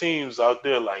man, teams out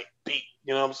there like beat.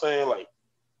 You know what I'm saying? Like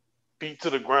beat to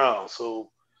the ground.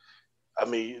 So, I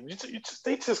mean,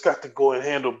 they just got to go and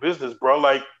handle business, bro.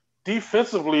 Like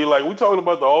defensively, like we're talking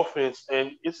about the offense,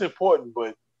 and it's important,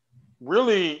 but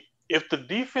really, if the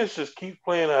defense just keeps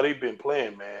playing how they've been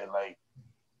playing, man, like.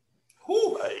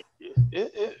 Like, you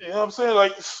know what I'm saying?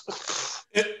 Like,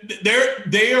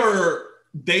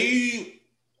 they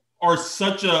are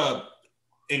such a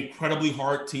incredibly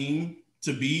hard team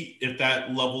to beat if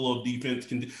that level of defense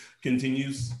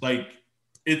continues. Like,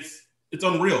 it's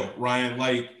unreal, Ryan.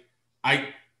 Like,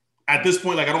 at this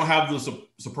point, like I don't have the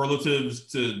superlatives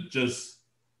to just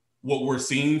what we're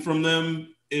seeing from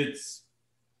them.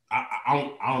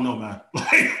 I don't know, man.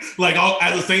 like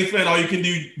as a Saints fan, all you can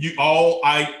do,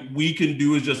 we can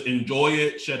do is just enjoy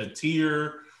it, shed a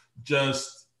tear,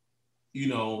 just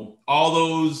all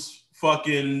those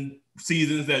fucking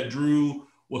seasons that Drew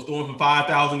was throwing for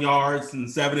 5,000 yards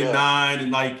and 7 and 9,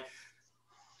 and like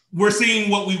we're seeing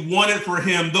what we wanted for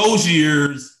him those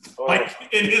years, like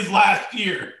in his last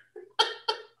year.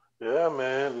 Yeah,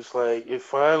 man, it's like they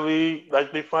finally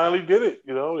did it.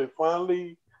 They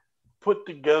finally put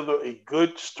together a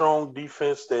good, strong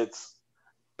defense that's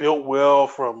built well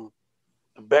from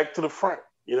the back to the front.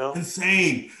 You know,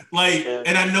 insane. Like,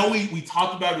 and I know we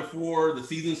talked about it before the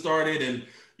season started, and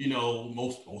you know,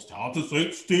 most talented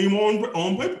Saints team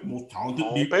on paper, most talented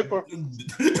on paper.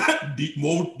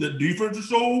 The defense is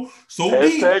so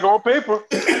hashtag deep. On paper.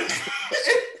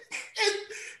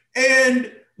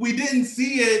 and we didn't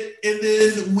see it, and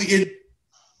then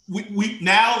we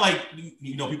now, like,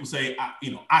 you know, people say,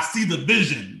 I see the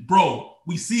vision, bro.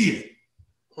 We see it.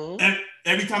 And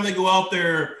every time they go out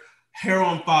there, hair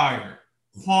on fire,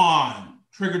 Quan,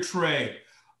 Trigger Trey.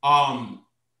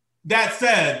 That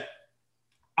said,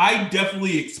 I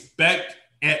definitely expect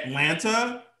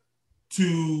Atlanta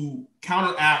to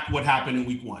counteract what happened in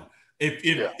week one. If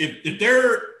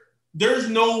there's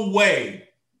no way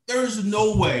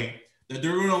that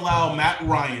they're going to allow Matt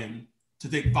Ryan to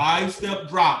take 5-step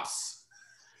drops.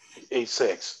 8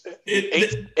 sacks.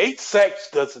 8 sacks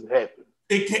doesn't happen.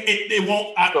 It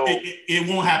won't. It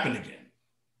won't happen again.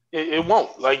 It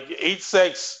won't. Like 8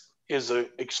 sacks is an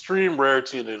extreme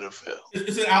rarity in the NFL.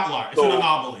 It's an outlier. It's an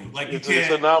anomaly. Like it's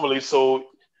an anomaly, so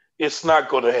it's not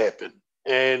going to happen.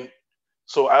 And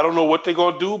so I don't know what they're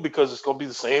going to do because it's going to be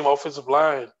the same offensive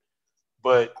line.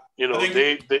 But you know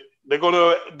they're going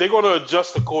to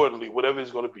adjust accordingly, whatever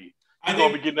it's going to be. They're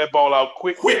going to be getting that ball out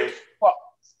quick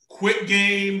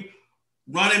game,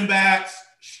 running backs,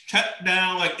 check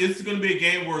down. Like it's going to be a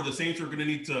game where the Saints are going to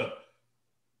need to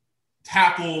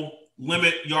tackle,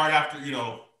 limit yard after,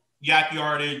 yak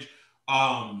yardage,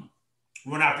 run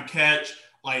after catch.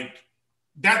 Like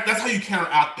that's how you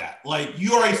counteract that. Like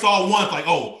you already saw once, like,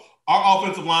 oh, our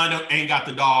offensive line ain't got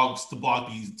the dogs to block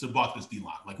this D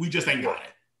line. Like we just ain't got it.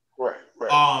 Right.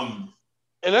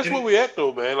 And that's where we at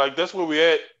though, man. Like that's where we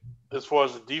at as far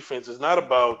as the defense. It's not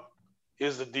about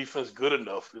is the defense good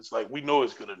enough. It's like we know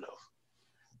it's good enough.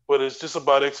 But it's just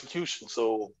about execution.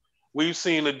 So we've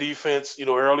seen the defense,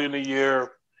 early in the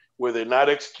year where they're not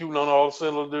executing on all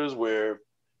cylinders, where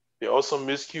there are some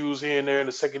miscues here and there in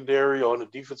the secondary or on the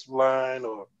defensive line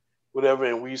or whatever,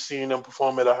 and we've seen them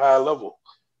perform at a high level.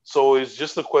 So it's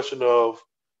just a question of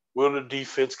will the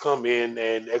defense come in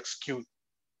and execute,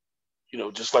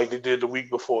 just like they did the week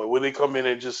before? Will they come in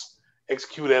and just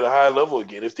execute at a high level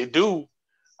again? If they do,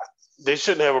 they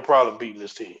shouldn't have a problem beating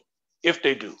this team. If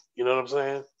they do, you know what I'm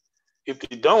saying? If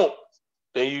they don't,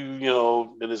 then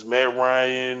then it's Matt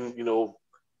Ryan,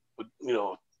 with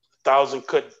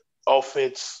 1,000-cut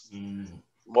offense,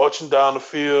 marching down the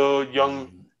field,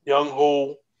 young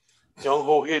Ho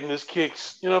hitting his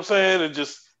kicks, you know what I'm saying, and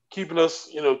just keeping us,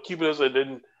 and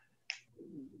then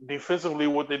defensively,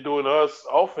 what they're doing to us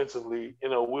offensively,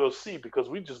 we'll see because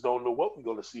we just don't know what we're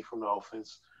going to see from the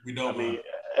offense. We don't. I mean,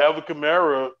 Alvin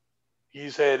Kamara,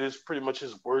 he's had pretty much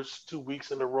his worst 2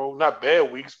 weeks in a row. Not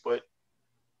bad weeks, but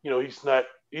he's not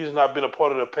been a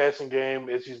part of the passing game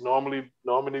as he's normally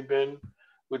been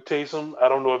with Taysom. I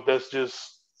don't know if that's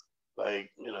just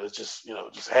like it's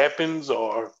just happens,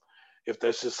 or if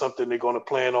that's just something they're going to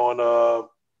plan on.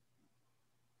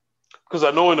 Because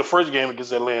I know in the first game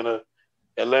against Atlanta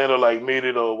like made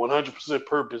it a 100%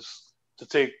 purpose to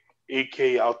take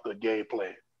AK out the game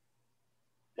plan.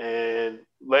 And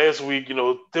last week,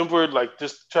 Denver like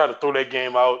just tried to throw that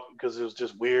game out because it was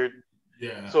just weird.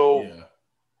 Yeah.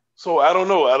 So I don't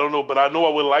know, but I know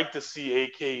I would like to see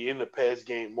AK in the pass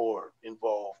game more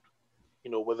involved.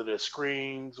 Whether there's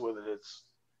screens, whether it's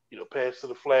pass to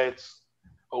the flats,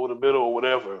 over the middle or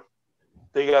whatever.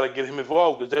 They got to get him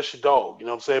involved because that's your dog. You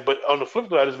know what I'm saying? But on the flip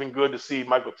side, it's been good to see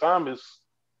Michael Thomas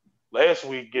last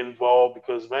week get involved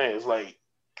because, man, it's like,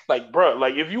 bro,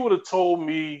 like if you would have told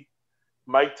me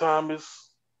Mike Thomas,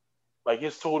 like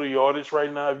his total yardage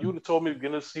right now, if you would have told me at the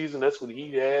beginning of the season that's what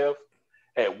he'd have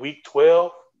at week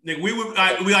 12. Nick,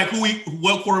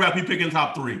 what quarterback we pick in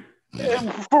top 3?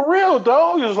 Yeah, for real,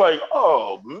 dog. It's like,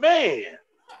 oh, man.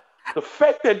 The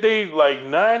fact that they like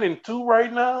 9-2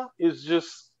 right now is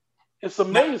just – it's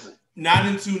amazing.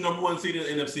 9-2, number 1 seed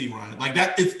in the NFC, Ryan. Like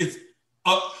that, it's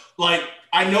like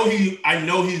I know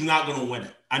he's not going to win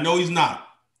it. I know he's not.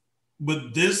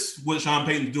 But what Sean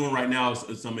Payton's doing right now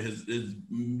is some of is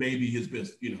maybe his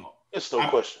best. It's no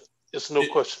question. It's no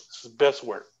question. It's his best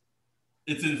work.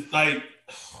 It's like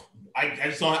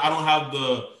I don't have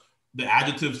the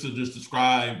adjectives to just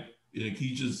describe.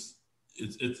 He just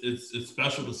it's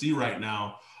special to see right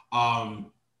now. And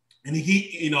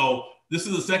he this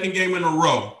is the second game in a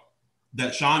row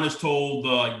that Sean has told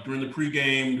during the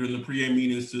pregame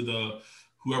meetings to the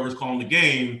whoever's calling the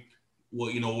game. Well,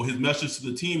 his message to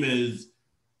the team is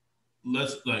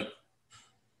let's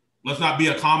not be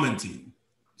a common team.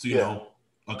 So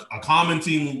a common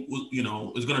team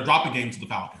is going to drop a game to the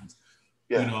Falcons.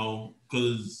 Yeah.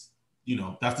 Because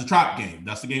that's the trap game.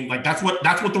 That's the game. Like that's what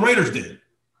the Raiders did.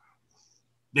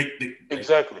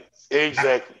 Exactly.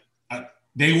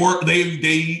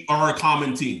 They are a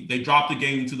common team. They dropped the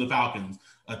game to the Falcons,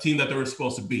 a team that they were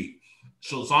supposed to beat.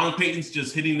 So Sean Payton's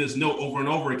just hitting this note over and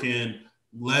over again.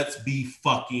 Let's be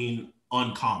fucking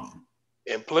uncommon.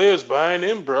 And players buying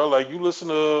in, bro. Like you listen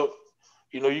to,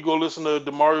 you go listen to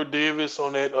Demario Davis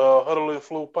on that Huddle and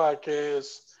Flow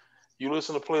podcast. You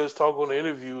listen to players talk on the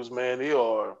interviews, man. They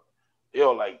are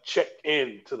like checked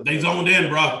in to the. They zoned in,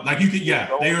 bro. Like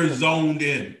they are zoned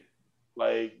in.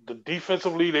 Like the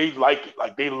defensively, they like it.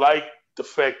 Like they like the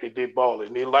fact that they ball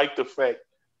it. They like the fact,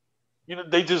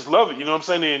 they just love it. You know what I'm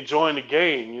saying? They're enjoying the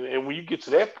game. And when you get to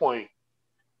that point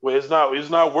where it's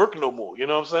not work no more. You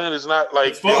know what I'm saying? It's not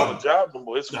like they're on the job no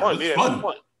more. It's fun. It's fun.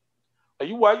 Like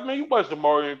you watch the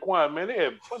Mario and Quan, man. They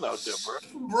have fun out there, bro.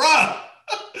 Bruh.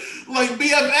 Like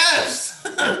BFFs.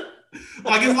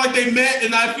 Like it's like they met,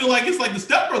 and I feel like it's like the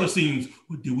Step Brother scenes.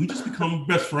 Did we just become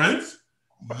best friends?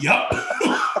 Yup.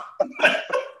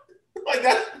 Like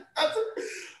that's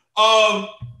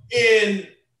and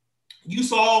you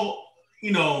saw,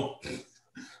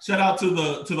 shout out to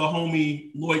the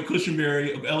homie Lloyd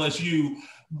Cushenberry of LSU,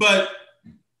 but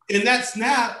in that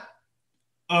snap,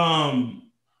 in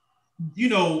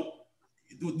the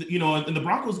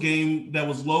Broncos game that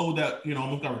was low that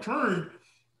almost got returned.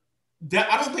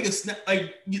 That I don't think it's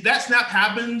like that snap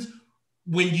happens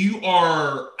when you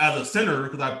are as a center,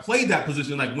 because I played that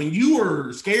position. Like when you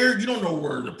are scared, you don't know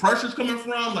where the pressure's coming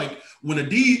from. Like when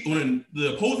the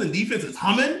opposing defense is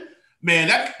humming, man,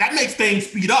 that makes things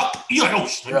speed up. You're like, oh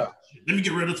shit, let me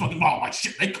get rid of this fucking ball. Like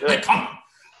shit, they coming.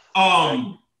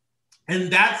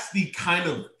 And that's the kind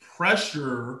of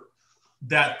pressure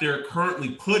that they're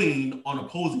currently putting on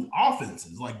opposing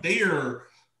offenses. Like they are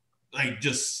like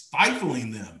just stifling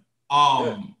them.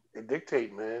 They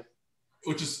dictate, man.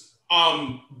 Which is,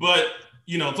 but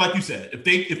it's like you said,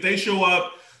 if they show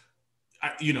up,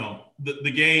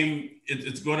 the game,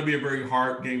 it's going to be a very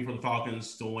hard game for the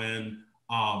Falcons to win.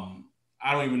 I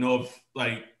don't even know if,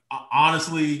 like,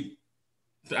 honestly,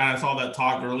 I saw that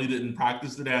Todd Gurley didn't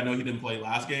practice today. I know he didn't play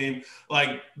last game.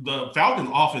 Like the Falcons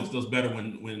offense does better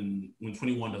when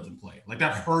 21 doesn't play. Like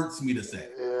that hurts me to say.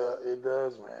 Yeah, it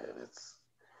does, man.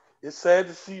 It's sad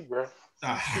to see, bro.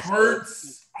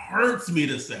 Hurts me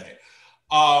to say.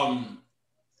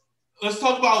 Let's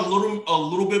talk about a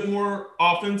little bit more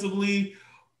offensively.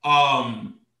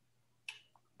 I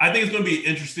think it's going to be an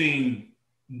interesting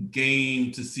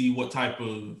game to see what type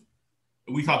of.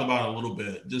 We talked about it a little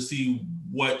bit. Just see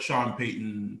what Sean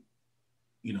Payton,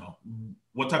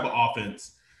 what type of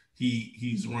offense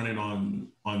he's running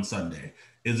on Sunday.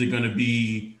 Is it going to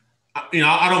be?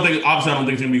 I don't think it's going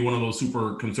to be one of those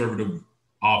super conservative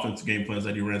offensive game plans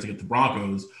that he ran against the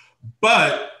Broncos,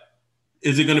 but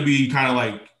is it going to be kind of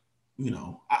like,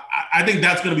 I think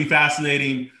that's going to be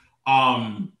fascinating.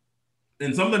 And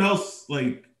something else,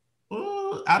 like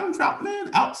Adam Troutman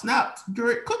out-snapped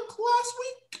Garrett Cook last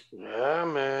week. Yeah,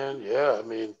 man. Yeah, I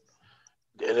mean,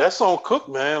 that's on Cook,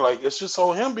 man. Like, it's just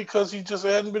on him because he just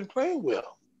hadn't been playing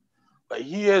well. Like,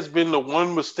 he has been the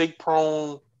one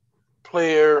mistake-prone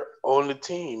player on the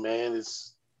team, man.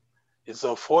 It's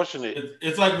unfortunate.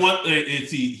 It's like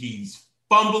he's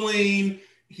fumbling.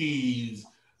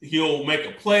 He'll make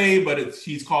a play, but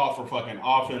he's called for fucking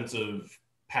offensive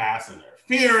pass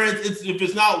interference. If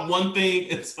it's not one thing,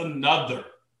 it's another.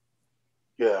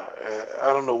 Yeah, I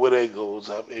don't know where that goes.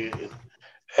 I mean,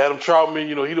 Adam Troutman,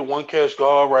 he the one catch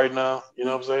guard right now. You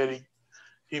know what I'm saying?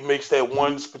 He makes that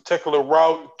one particular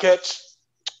route catch.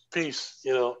 Peace.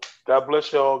 God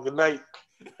bless y'all. Good night.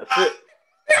 That's it.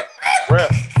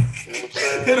 Wrap. You know what I'm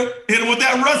saying? Hit him with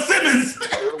that Russ Simmons.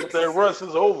 Hit him with that Russ.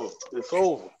 It's over. It's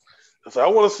over. So I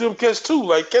want to see him catch two.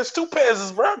 Like, catch two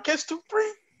passes, bro. Catch 2,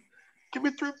 3. Give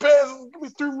me 3 passes. Give me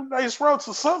 3 nice routes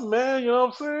or something, man. You know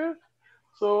what I'm saying?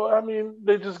 So I mean,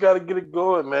 they just got to get it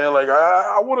going, man. Like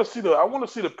I want to see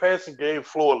the passing game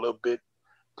flow a little bit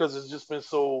because it's just been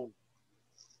so.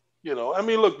 I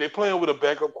mean, look, they're playing with a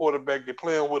backup quarterback. They're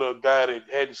playing with a guy that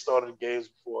hadn't started games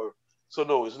before. So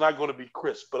no, it's not going to be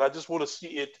crisp. But I just want to see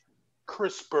it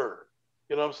crisper.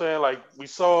 You know what I'm saying? Like we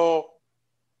saw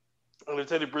under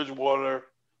Teddy Bridgewater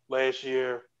last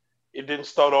year, it didn't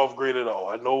start off great at all.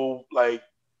 I know, like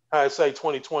hindsight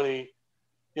 2020. You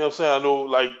know what I'm saying? I know,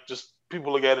 like just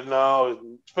people look at it now,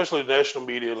 especially the national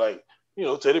media, like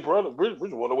Teddy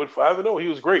Bridgewater went 5-0. He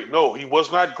was great. No, he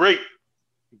was not great.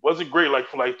 He wasn't great. Like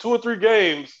for like 2 or 3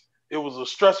 games, it was a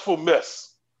stressful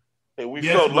mess, and we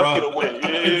felt lucky to win.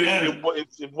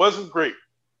 It wasn't great,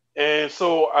 and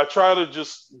so I try to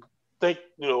just think,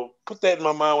 put that in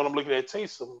my mind when I'm looking at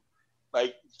Taysom.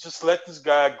 Like, just let this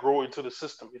guy grow into the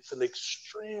system. It's an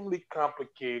extremely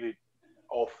complicated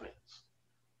offense.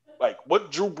 Like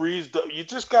what Drew Brees does, you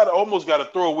just almost got to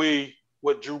throw away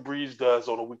what Drew Brees does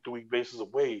on a week-to-week basis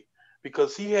away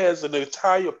because he has an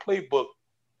entire playbook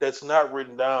that's not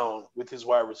written down with his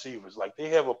wide receivers. Like they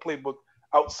have a playbook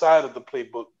outside of the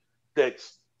playbook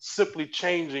that's simply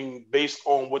changing based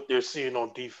on what they're seeing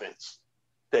on defense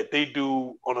that they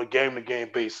do on a game-to-game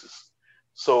basis.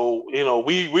 So,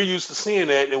 we're used to seeing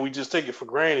that and we just take it for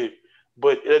granted.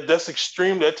 But that's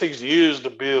extreme. That takes years to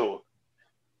build,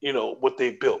 what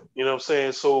they built. You know what I'm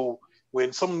saying? So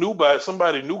when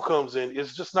somebody new comes in,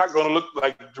 it's just not going to look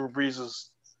like Drew Brees'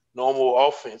 normal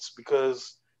offense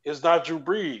because it's not Drew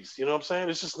Brees. You know what I'm saying?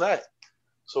 It's just not.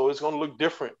 So it's going to look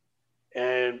different.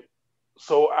 And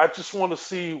so I just want to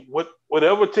see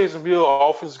whatever Taysom Hill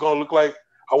offense is going to look like.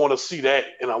 I want to see that,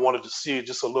 and I wanted to see it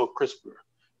just a little crisper.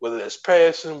 Whether it's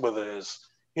passing, whether it's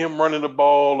him running the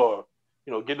ball, or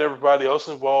getting everybody else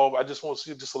involved. I just want to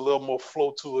see just a little more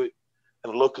flow to it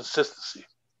and a little consistency.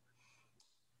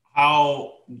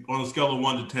 How, on a scale of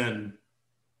 1 to 10,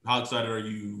 how excited are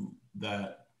you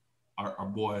that our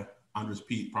boy Andres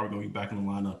Pete probably going to be back in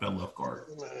the lineup at left guard?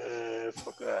 Man,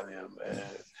 fuck out of here, man.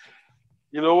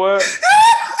 You know what?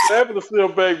 I'm happy to see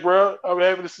him back, bro. I'm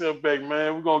happy to see him back,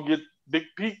 man. We're going to get Big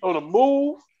Pete on the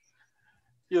move.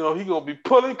 He going to be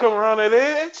pulling, coming around that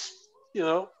edge. He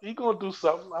going to do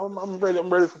something. I'm ready. I'm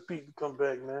ready for Pete to come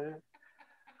back, man.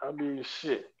 I mean,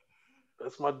 shit.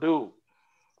 That's my dude.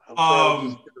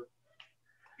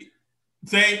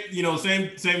 Same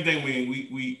thing.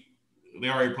 They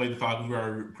already played the Falcons. We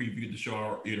already previewed the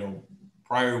show,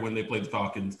 prior when they played the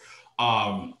Falcons.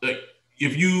 Like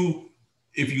if you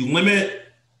limit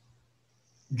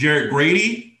Jarrett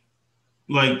Grady,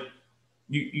 like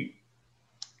you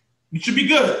should be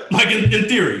good. Like in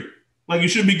theory, like you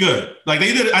should be good. Like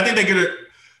they did. I think they get it.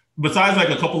 Besides like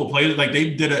a couple of plays, like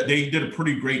they did a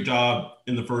pretty great job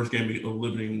in the first game of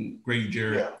limiting Grady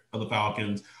Jarrett of the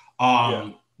Falcons.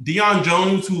 Deion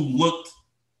Jones, who looked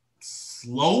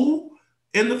slow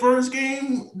in the first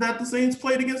game that the Saints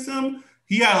played against him,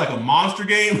 he had like a monster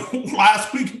game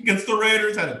last week against the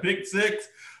Raiders. Had a pick six.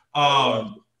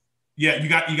 You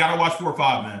got to watch 4 or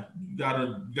 5, man. You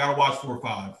gotta watch 4 or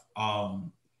 5. I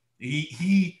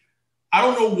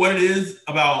don't know what it is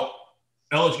about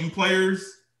LSU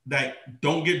players that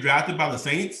don't get drafted by the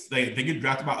Saints. They get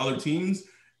drafted by other teams,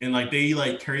 and like they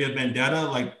like carry a vendetta,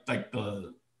 like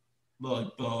the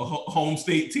home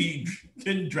state team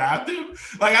didn't draft him.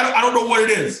 Like I don't know what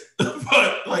it is,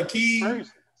 but like he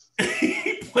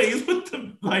plays with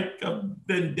the like a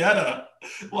vendetta,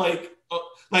 like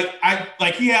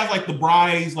he has like the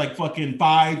Bry's like fucking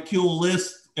 5 kill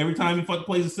list every time he fucking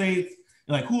plays the Saints.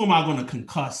 Like, who am I going to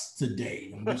concuss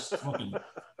today? I'm just fucking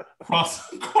cross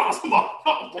them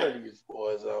off. Get these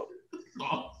boys out.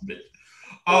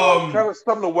 Oh, kind of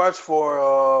something to watch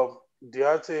for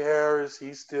Deontay Harris. He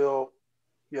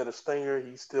had a stinger.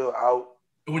 He's still out.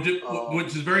 Which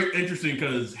is very interesting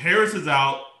because Harris is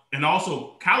out and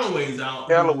also Callaway's out.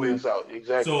 Callaway's out,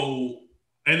 exactly. So,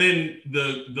 and then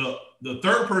the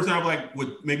third person I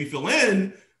would maybe fill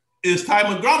in is Ty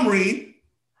Montgomery.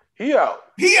 He out.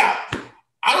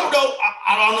 I don't know.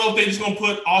 I don't know if they're just gonna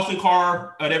put Austin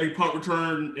Carr at every punt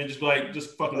return and just be like,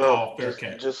 just fucking call fair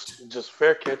catch. Just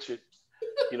fair catch it.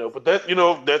 But that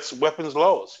that's weapons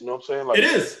lost. You know what I'm saying? Like it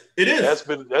is.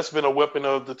 That's been a weapon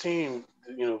of the team.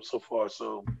 So far.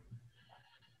 So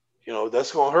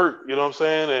that's gonna hurt. You know what I'm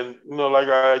saying? And like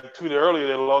I tweeted earlier,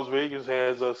 that Las Vegas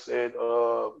has us at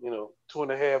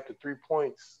 2.5 to 3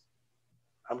 points.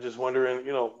 I'm just wondering.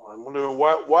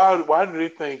 Why do they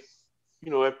think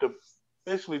after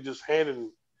basically just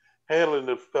handling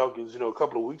the Falcons, a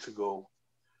couple of weeks ago,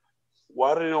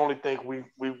 why do they only think we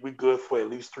good for at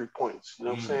least 3 points? You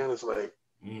know what I'm saying? It's like,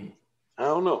 I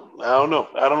don't know. You know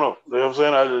what I'm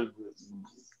saying?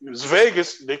 It's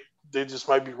Vegas. They just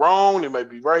might be wrong. They might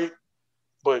be right.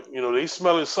 But, they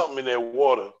smelling something in their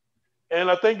water. And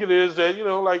I think it is that,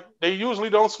 like they usually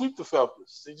don't sweep the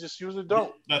Falcons. They just usually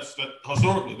don't. That's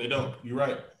historically they don't. You're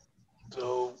right.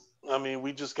 So, I mean,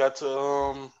 we just got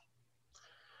to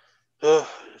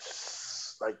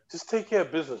just take care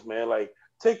of business, man. Like,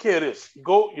 take care of this. You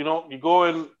go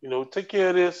and, take care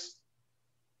of this.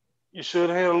 You should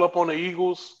handle up on the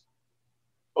Eagles.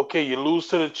 Okay, you lose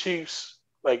to the Chiefs.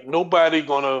 Like, nobody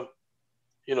gonna,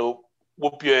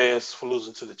 whoop your ass for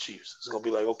losing to the Chiefs. It's gonna be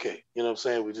like, okay, you know what I'm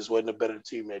saying? We just wasn't a better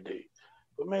team that day.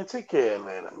 But man, take care of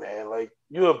Atlanta, man. Like,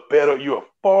 you're a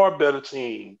far better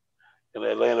team than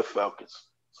the Atlanta Falcons.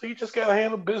 So you just gotta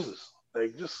handle business.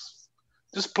 Like, just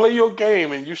play your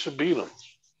game and you should beat them.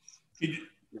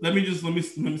 let me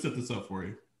set this up for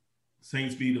you.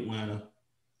 Saints beat Atlanta.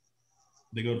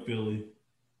 They go to Philly,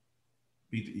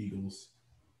 beat the Eagles,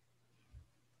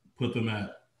 put them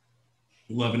at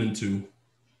 11-2.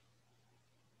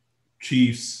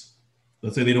 Chiefs,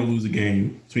 let's say they don't lose a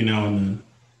game between now and then,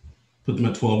 put them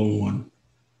at 12-1.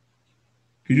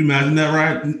 Could you imagine that,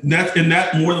 right?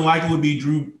 That more than likely would be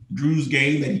Drew's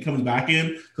game that he comes back in,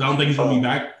 because I don't think he's going to be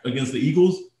back against the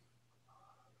Eagles.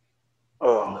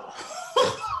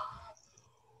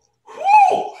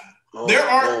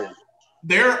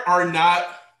 There are not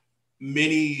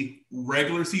many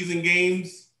regular season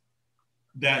games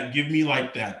that give me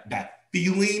like that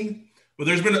feeling, but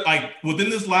there's been like within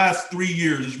this last 3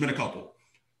 years, there's been a couple.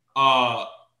 The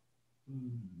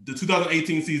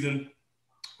 2018 season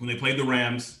when they played the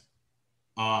Rams,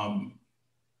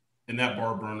 in that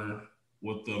bar burner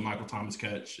with the Michael Thomas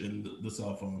catch and the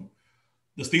cell phone.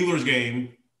 The Steelers game,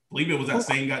 I believe it was that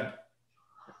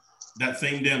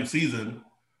same damn season.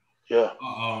 Yeah.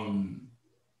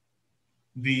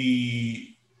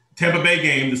 The Tampa Bay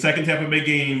game, the second Tampa Bay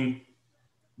game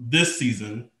this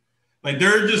season, like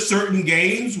there are just certain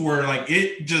games where like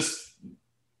it just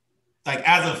like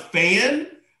as a fan,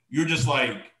 you're just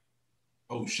like,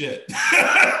 oh shit.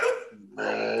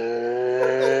 Man.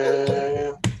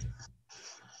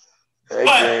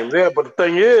 That game there. But the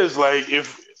thing is, like,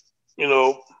 if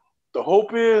the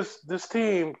hope is this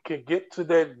team can get to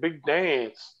that big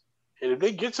dance. And if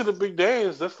they get to the big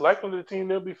dance, that's likely the team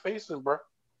they'll be facing, bro.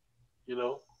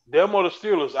 Them or the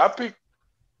Steelers. I picked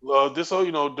this. If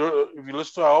you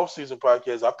listen to our offseason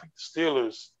podcast, I picked the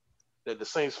Steelers that the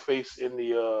Saints face in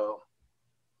the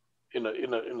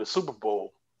Super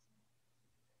Bowl.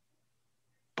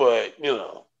 But I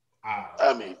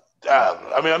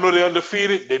know they're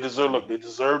undefeated. They deserve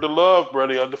the love, bro.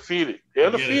 They're undefeated. They're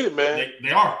undefeated, man. They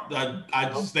are.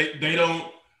 They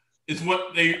don't. It's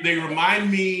what they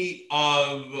remind me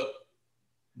of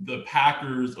the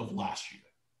Packers of last year.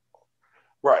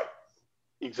 Right.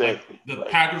 Exactly. Like the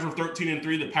Packers were 13-3.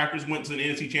 The Packers went to the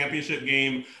NFC Championship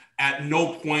game. At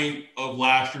no point of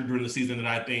last year during the season that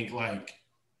I think like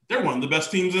they're one of the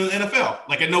best teams in the NFL.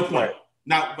 Like at no point, right.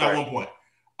 Not at one point.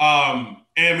 And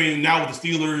I mean now with the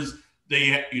Steelers,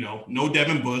 they no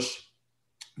Devin Bush,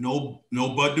 no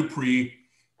Bud Dupree.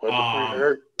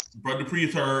 Bud Dupree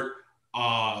is hurt.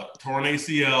 Torn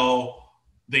ACL.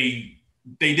 They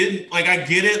didn't like. I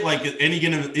get it. Like any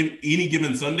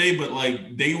given Sunday, but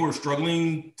like they were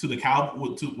struggling with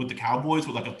the Cowboys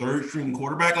with like a third string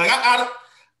quarterback. Like I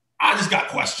just got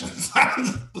questions.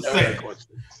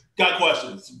 Got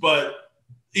questions. But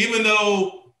even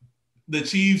though the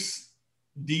Chiefs'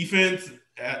 defense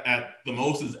at the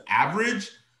most is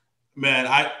average, man,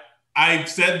 I've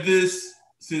said this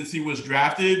since he was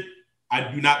drafted. I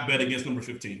do not bet against number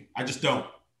 15. I just don't.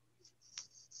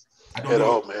 I don't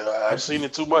know, man. I've seen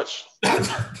it too much. I've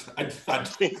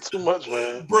seen it too much,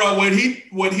 man. Bro, what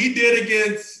he did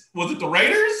against, was it the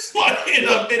Raiders? Like in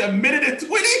a minute and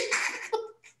 20?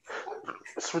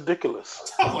 It's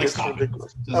ridiculous. It's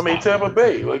ridiculous. Tampa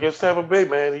Bay. Against Tampa Bay,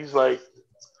 man, he's like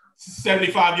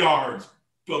 75 yards.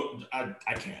 I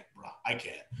can't, bro. I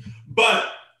can't.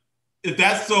 But if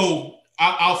that's so,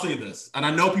 I'll say this, and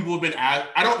I know people have been asked.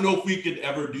 I don't know if we could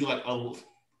ever do like a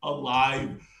live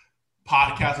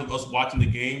podcast of us watching the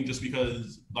game, just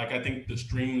because like I think the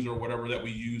streams or whatever that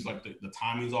we use, like the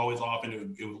timing's always off, and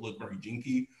it would look very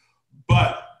jinky.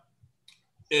 But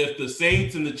if the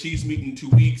Saints and the Chiefs meet in 2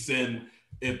 weeks, and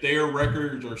if their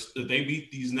records or if they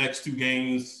beat these next two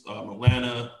games,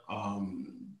 Atlanta,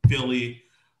 Philly.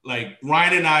 Like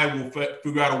Ryan and I will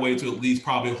figure out a way to at least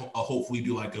probably hopefully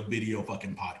do like a video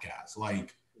fucking podcast.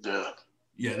 Like,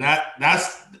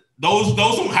 that's those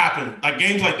don't happen. Like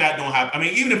games like that don't happen. I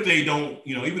mean, even if they don't,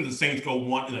 even the Saints go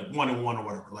 1-1 or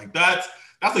whatever. Like that's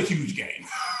a huge game.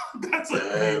 That's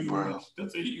a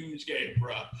huge game,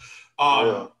 bro.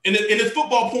 And it's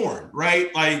football porn,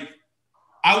 right? Like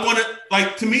I want to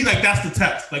like to me like that's the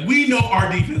test. Like we know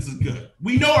our defense is good.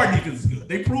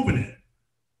 They've proven it.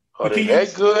 Are they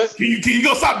that good? Can you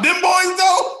go stop them boys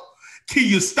though? Can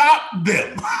you stop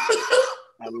them?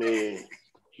 I mean,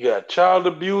 you got a child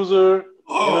abuser.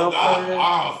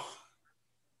 God.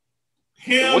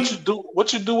 Him.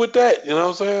 What you do with that? You know what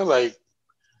I'm saying? Like,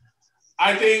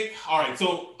 I think. All right.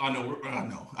 So I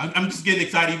know. I'm just getting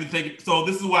excited even thinking. So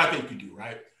this is what I think you do,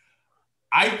 right?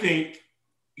 I think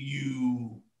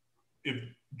if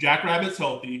Jack Rabbit's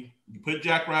healthy, you put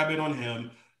Jack Rabbit on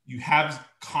him. You have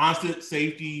constant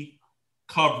safety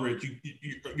coverage.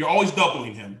 You're always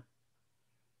doubling him.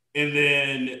 And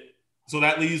then, so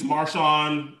that leaves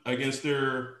Marshawn against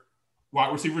their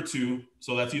wide receiver 2.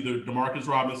 So that's either Demarcus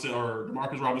Robinson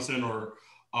or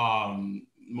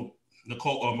Nicole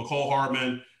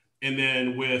Hardman, and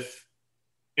then with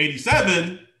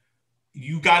 87,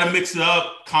 you got to mix it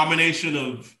up. Combination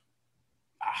of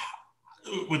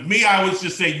with me, I would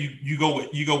just say you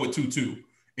go with Tutu,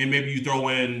 and maybe you throw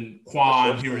in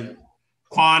Quan here and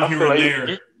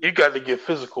there. You got to get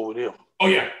physical with him. Oh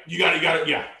yeah, you got it.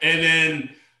 Yeah, and then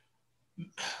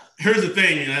here's the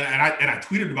thing, and I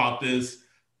tweeted about this.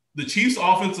 The Chiefs'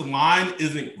 offensive line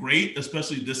isn't great,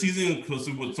 especially this season because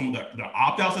with some of the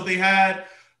opt-outs that they had.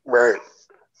 Right.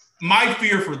 My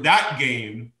fear for that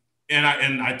game, and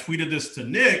I tweeted this to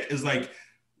Nick, is like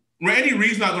Randy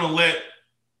Reed's not going to let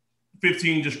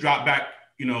 15 just drop back,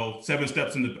 7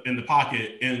 steps in the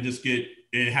pocket and just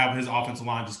have his offensive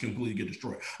line just completely get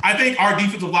destroyed. I think our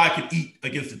defensive line can eat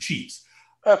against the Chiefs.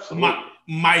 Absolutely.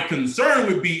 My concern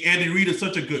would be Andy Reid is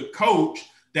such a good coach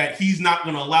that he's not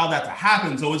going to allow that to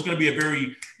happen. So it's going to be a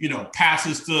very,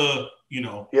 passes to,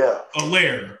 a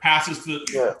layer, passes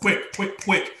to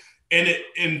quick.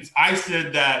 And I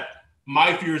said that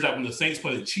my fear is that when the Saints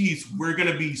play the Chiefs, we're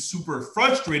going to be super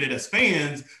frustrated as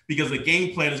fans because the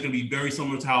game plan is going to be very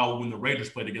similar to how when the Raiders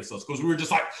played against us. Because we were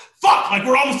just like, fuck, like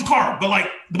we're almost the car, but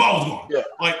like the ball was gone. Yeah.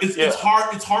 Like it's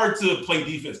hard to play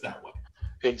defense that way.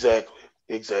 Exactly.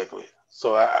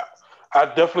 So I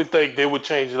definitely think they would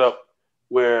change it up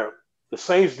where the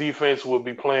Saints defense would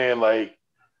be playing like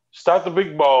stop the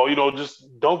big ball, just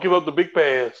don't give up the big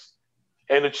pass.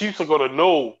 And the Chiefs are going to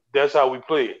know that's how we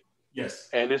play it. Yes.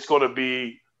 And it's going to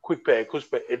be quick pass,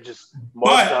 and just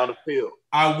march down the field.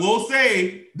 I will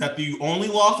say that the only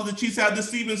loss that the Chiefs had this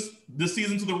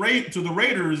season to the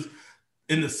Raiders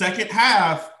in the second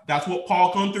half, that's what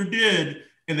Paul Gunther did,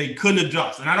 and they couldn't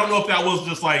adjust. And I don't know if that was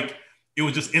just like it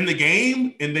was just in the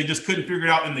game and they just couldn't figure it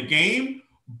out in the game.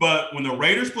 But when the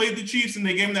Raiders played the Chiefs and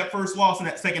they gave them that first loss in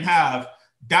that second half,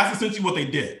 that's essentially what they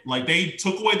did. Like they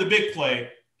took away the big play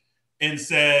and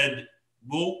said,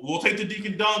 "We'll take the dink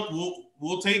and dunk.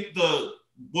 We'll take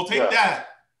that,"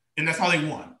 and that's how they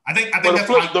won. I think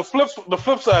that's the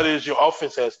flip side is your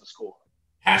offense has to score.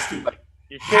 Has to. Like,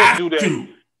 you can't do that.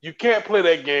 You can't play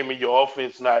that game and your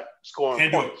offense not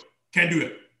scoring points. Can't do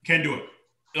it.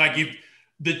 Like if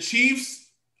the Chiefs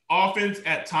offense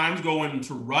at times go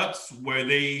into ruts where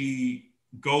they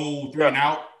go 3 and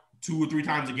out 2 or 3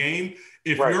 times a game.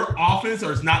 If your offense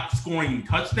is not scoring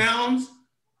touchdowns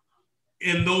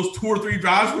in those 2 or 3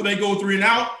 drives where they go 3 and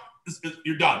out,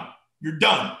 you're done. You're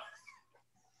done.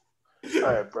 All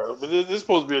right, bro. But this is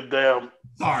supposed to be a damn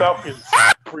Falcons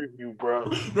preview, bro.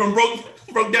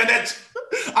 Broke down that.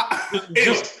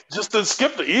 Just to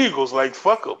skip the Eagles, like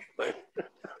fuck them. Like,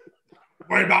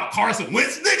 worried about Carson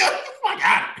Wentz, nigga. Fuck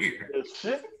out of here.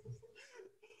 Shit.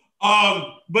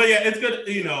 But yeah, it's good.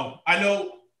 I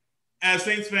know as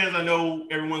Saints fans, I know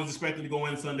everyone's expecting to go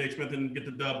in Sunday, expecting to get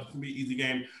the dub. It's gonna be an easy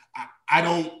game. I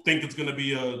don't think it's gonna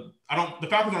be the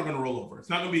Falcons aren't gonna roll over. It's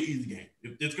not gonna be an easy game.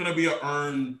 It's gonna be an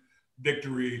earned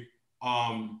victory.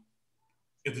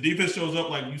 If the defense shows up,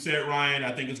 like you said, Ryan,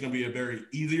 I think it's gonna be a very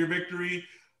easier victory.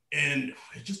 And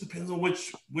it just depends on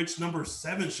which number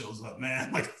 7 shows up,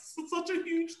 man. Like, it's such a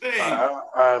huge thing.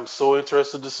 I'm so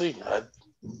interested to see. I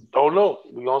don't know.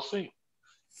 We're going to see.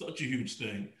 Such a huge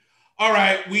thing. All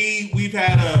right. We've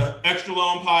had an extra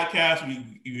long podcast.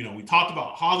 We talked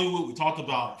about Hollywood. We talked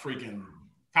about freaking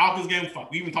Falcons game.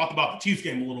 We even talked about the Chiefs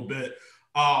game a little bit.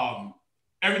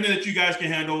 Everything that you guys can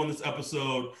handle in this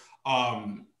episode.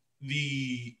 I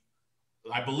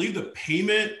believe the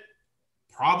payment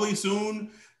probably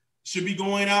soon should be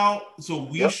going out. So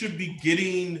we should be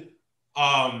getting,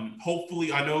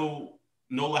 hopefully, I know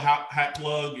Nola Hat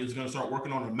Plug is going to start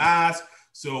working on a mask.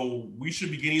 So we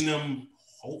should be getting them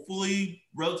hopefully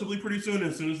relatively pretty soon.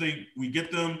 As soon as we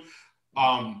get them,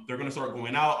 they're going to start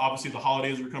going out. Obviously, the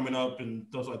holidays are coming up and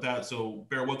stuff like that. So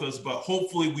bear with us. But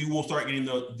hopefully we will start getting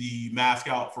the mask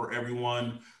out for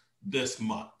everyone this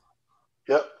month.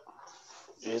 Yep.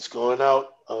 It's going out.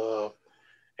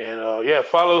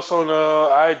 Follow us on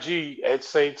IG at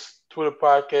Saints Twitter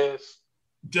Podcast.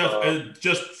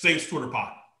 Just Saints Twitter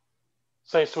Pod.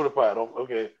 Saints Twitter Pod.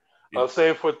 Okay.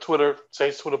 Same for Twitter,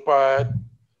 Saints Twitter Pod.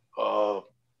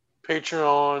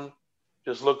 Patreon.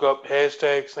 Just look up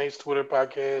hashtag Saints Twitter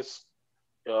Podcast.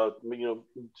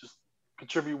 Just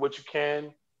contribute what you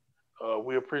can.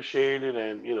 We appreciate it,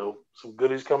 and some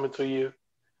goodies coming to you.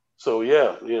 So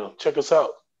check us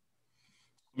out.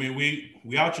 I mean,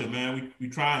 we out here, man. We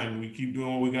trying. We keep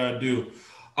doing what we gotta do.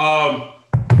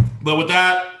 But with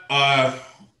that,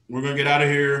 we're gonna get out of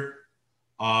here.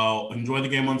 Enjoy the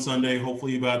game on Sunday.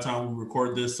 Hopefully, by the time we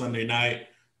record this Sunday night,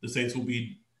 the Saints will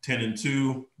be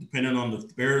 10-2. Depending on the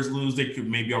Bears lose, they could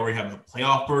maybe already have a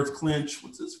playoff berth clinch,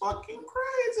 which is fucking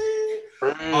crazy.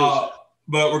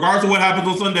 But regardless of what happens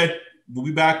on Sunday, we'll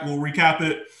be back. We'll recap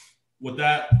it. With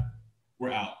that,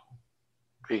 we're out.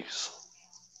 Peace.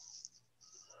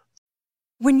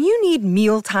 When you need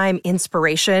mealtime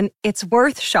inspiration, it's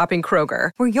worth shopping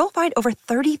Kroger, where you'll find over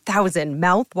 30,000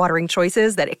 mouth-watering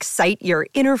choices that excite your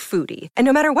inner foodie. And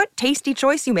no matter what tasty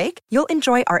choice you make, you'll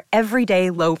enjoy our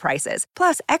everyday low prices,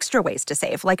 plus extra ways to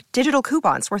save, like digital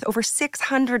coupons worth over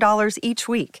 $600 each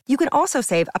week. You can also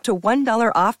save up to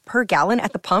 $1 off per gallon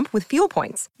at the pump with fuel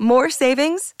points. More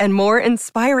savings and more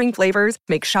inspiring flavors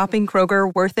make shopping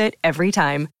Kroger worth it every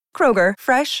time. Kroger,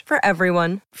 fresh for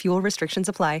everyone. Fuel restrictions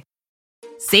apply.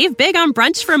 Save big on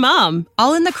brunch for mom,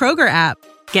 all in the Kroger app.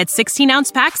 Get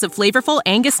 16-ounce packs of flavorful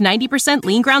Angus 90%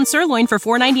 lean ground sirloin for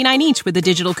 $4.99 each with a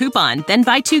digital coupon. Then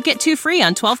buy 2, get 2 free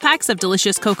on 12 packs of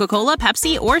delicious Coca-Cola,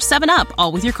 Pepsi, or 7-Up,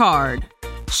 all with your card.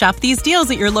 Shop these deals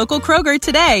at your local Kroger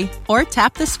today, or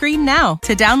tap the screen now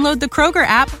to download the Kroger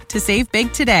app to save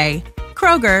big today.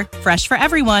 Kroger, fresh for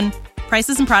everyone.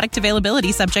 Prices and product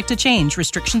availability subject to change.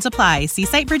 Restrictions apply. See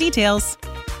site for details.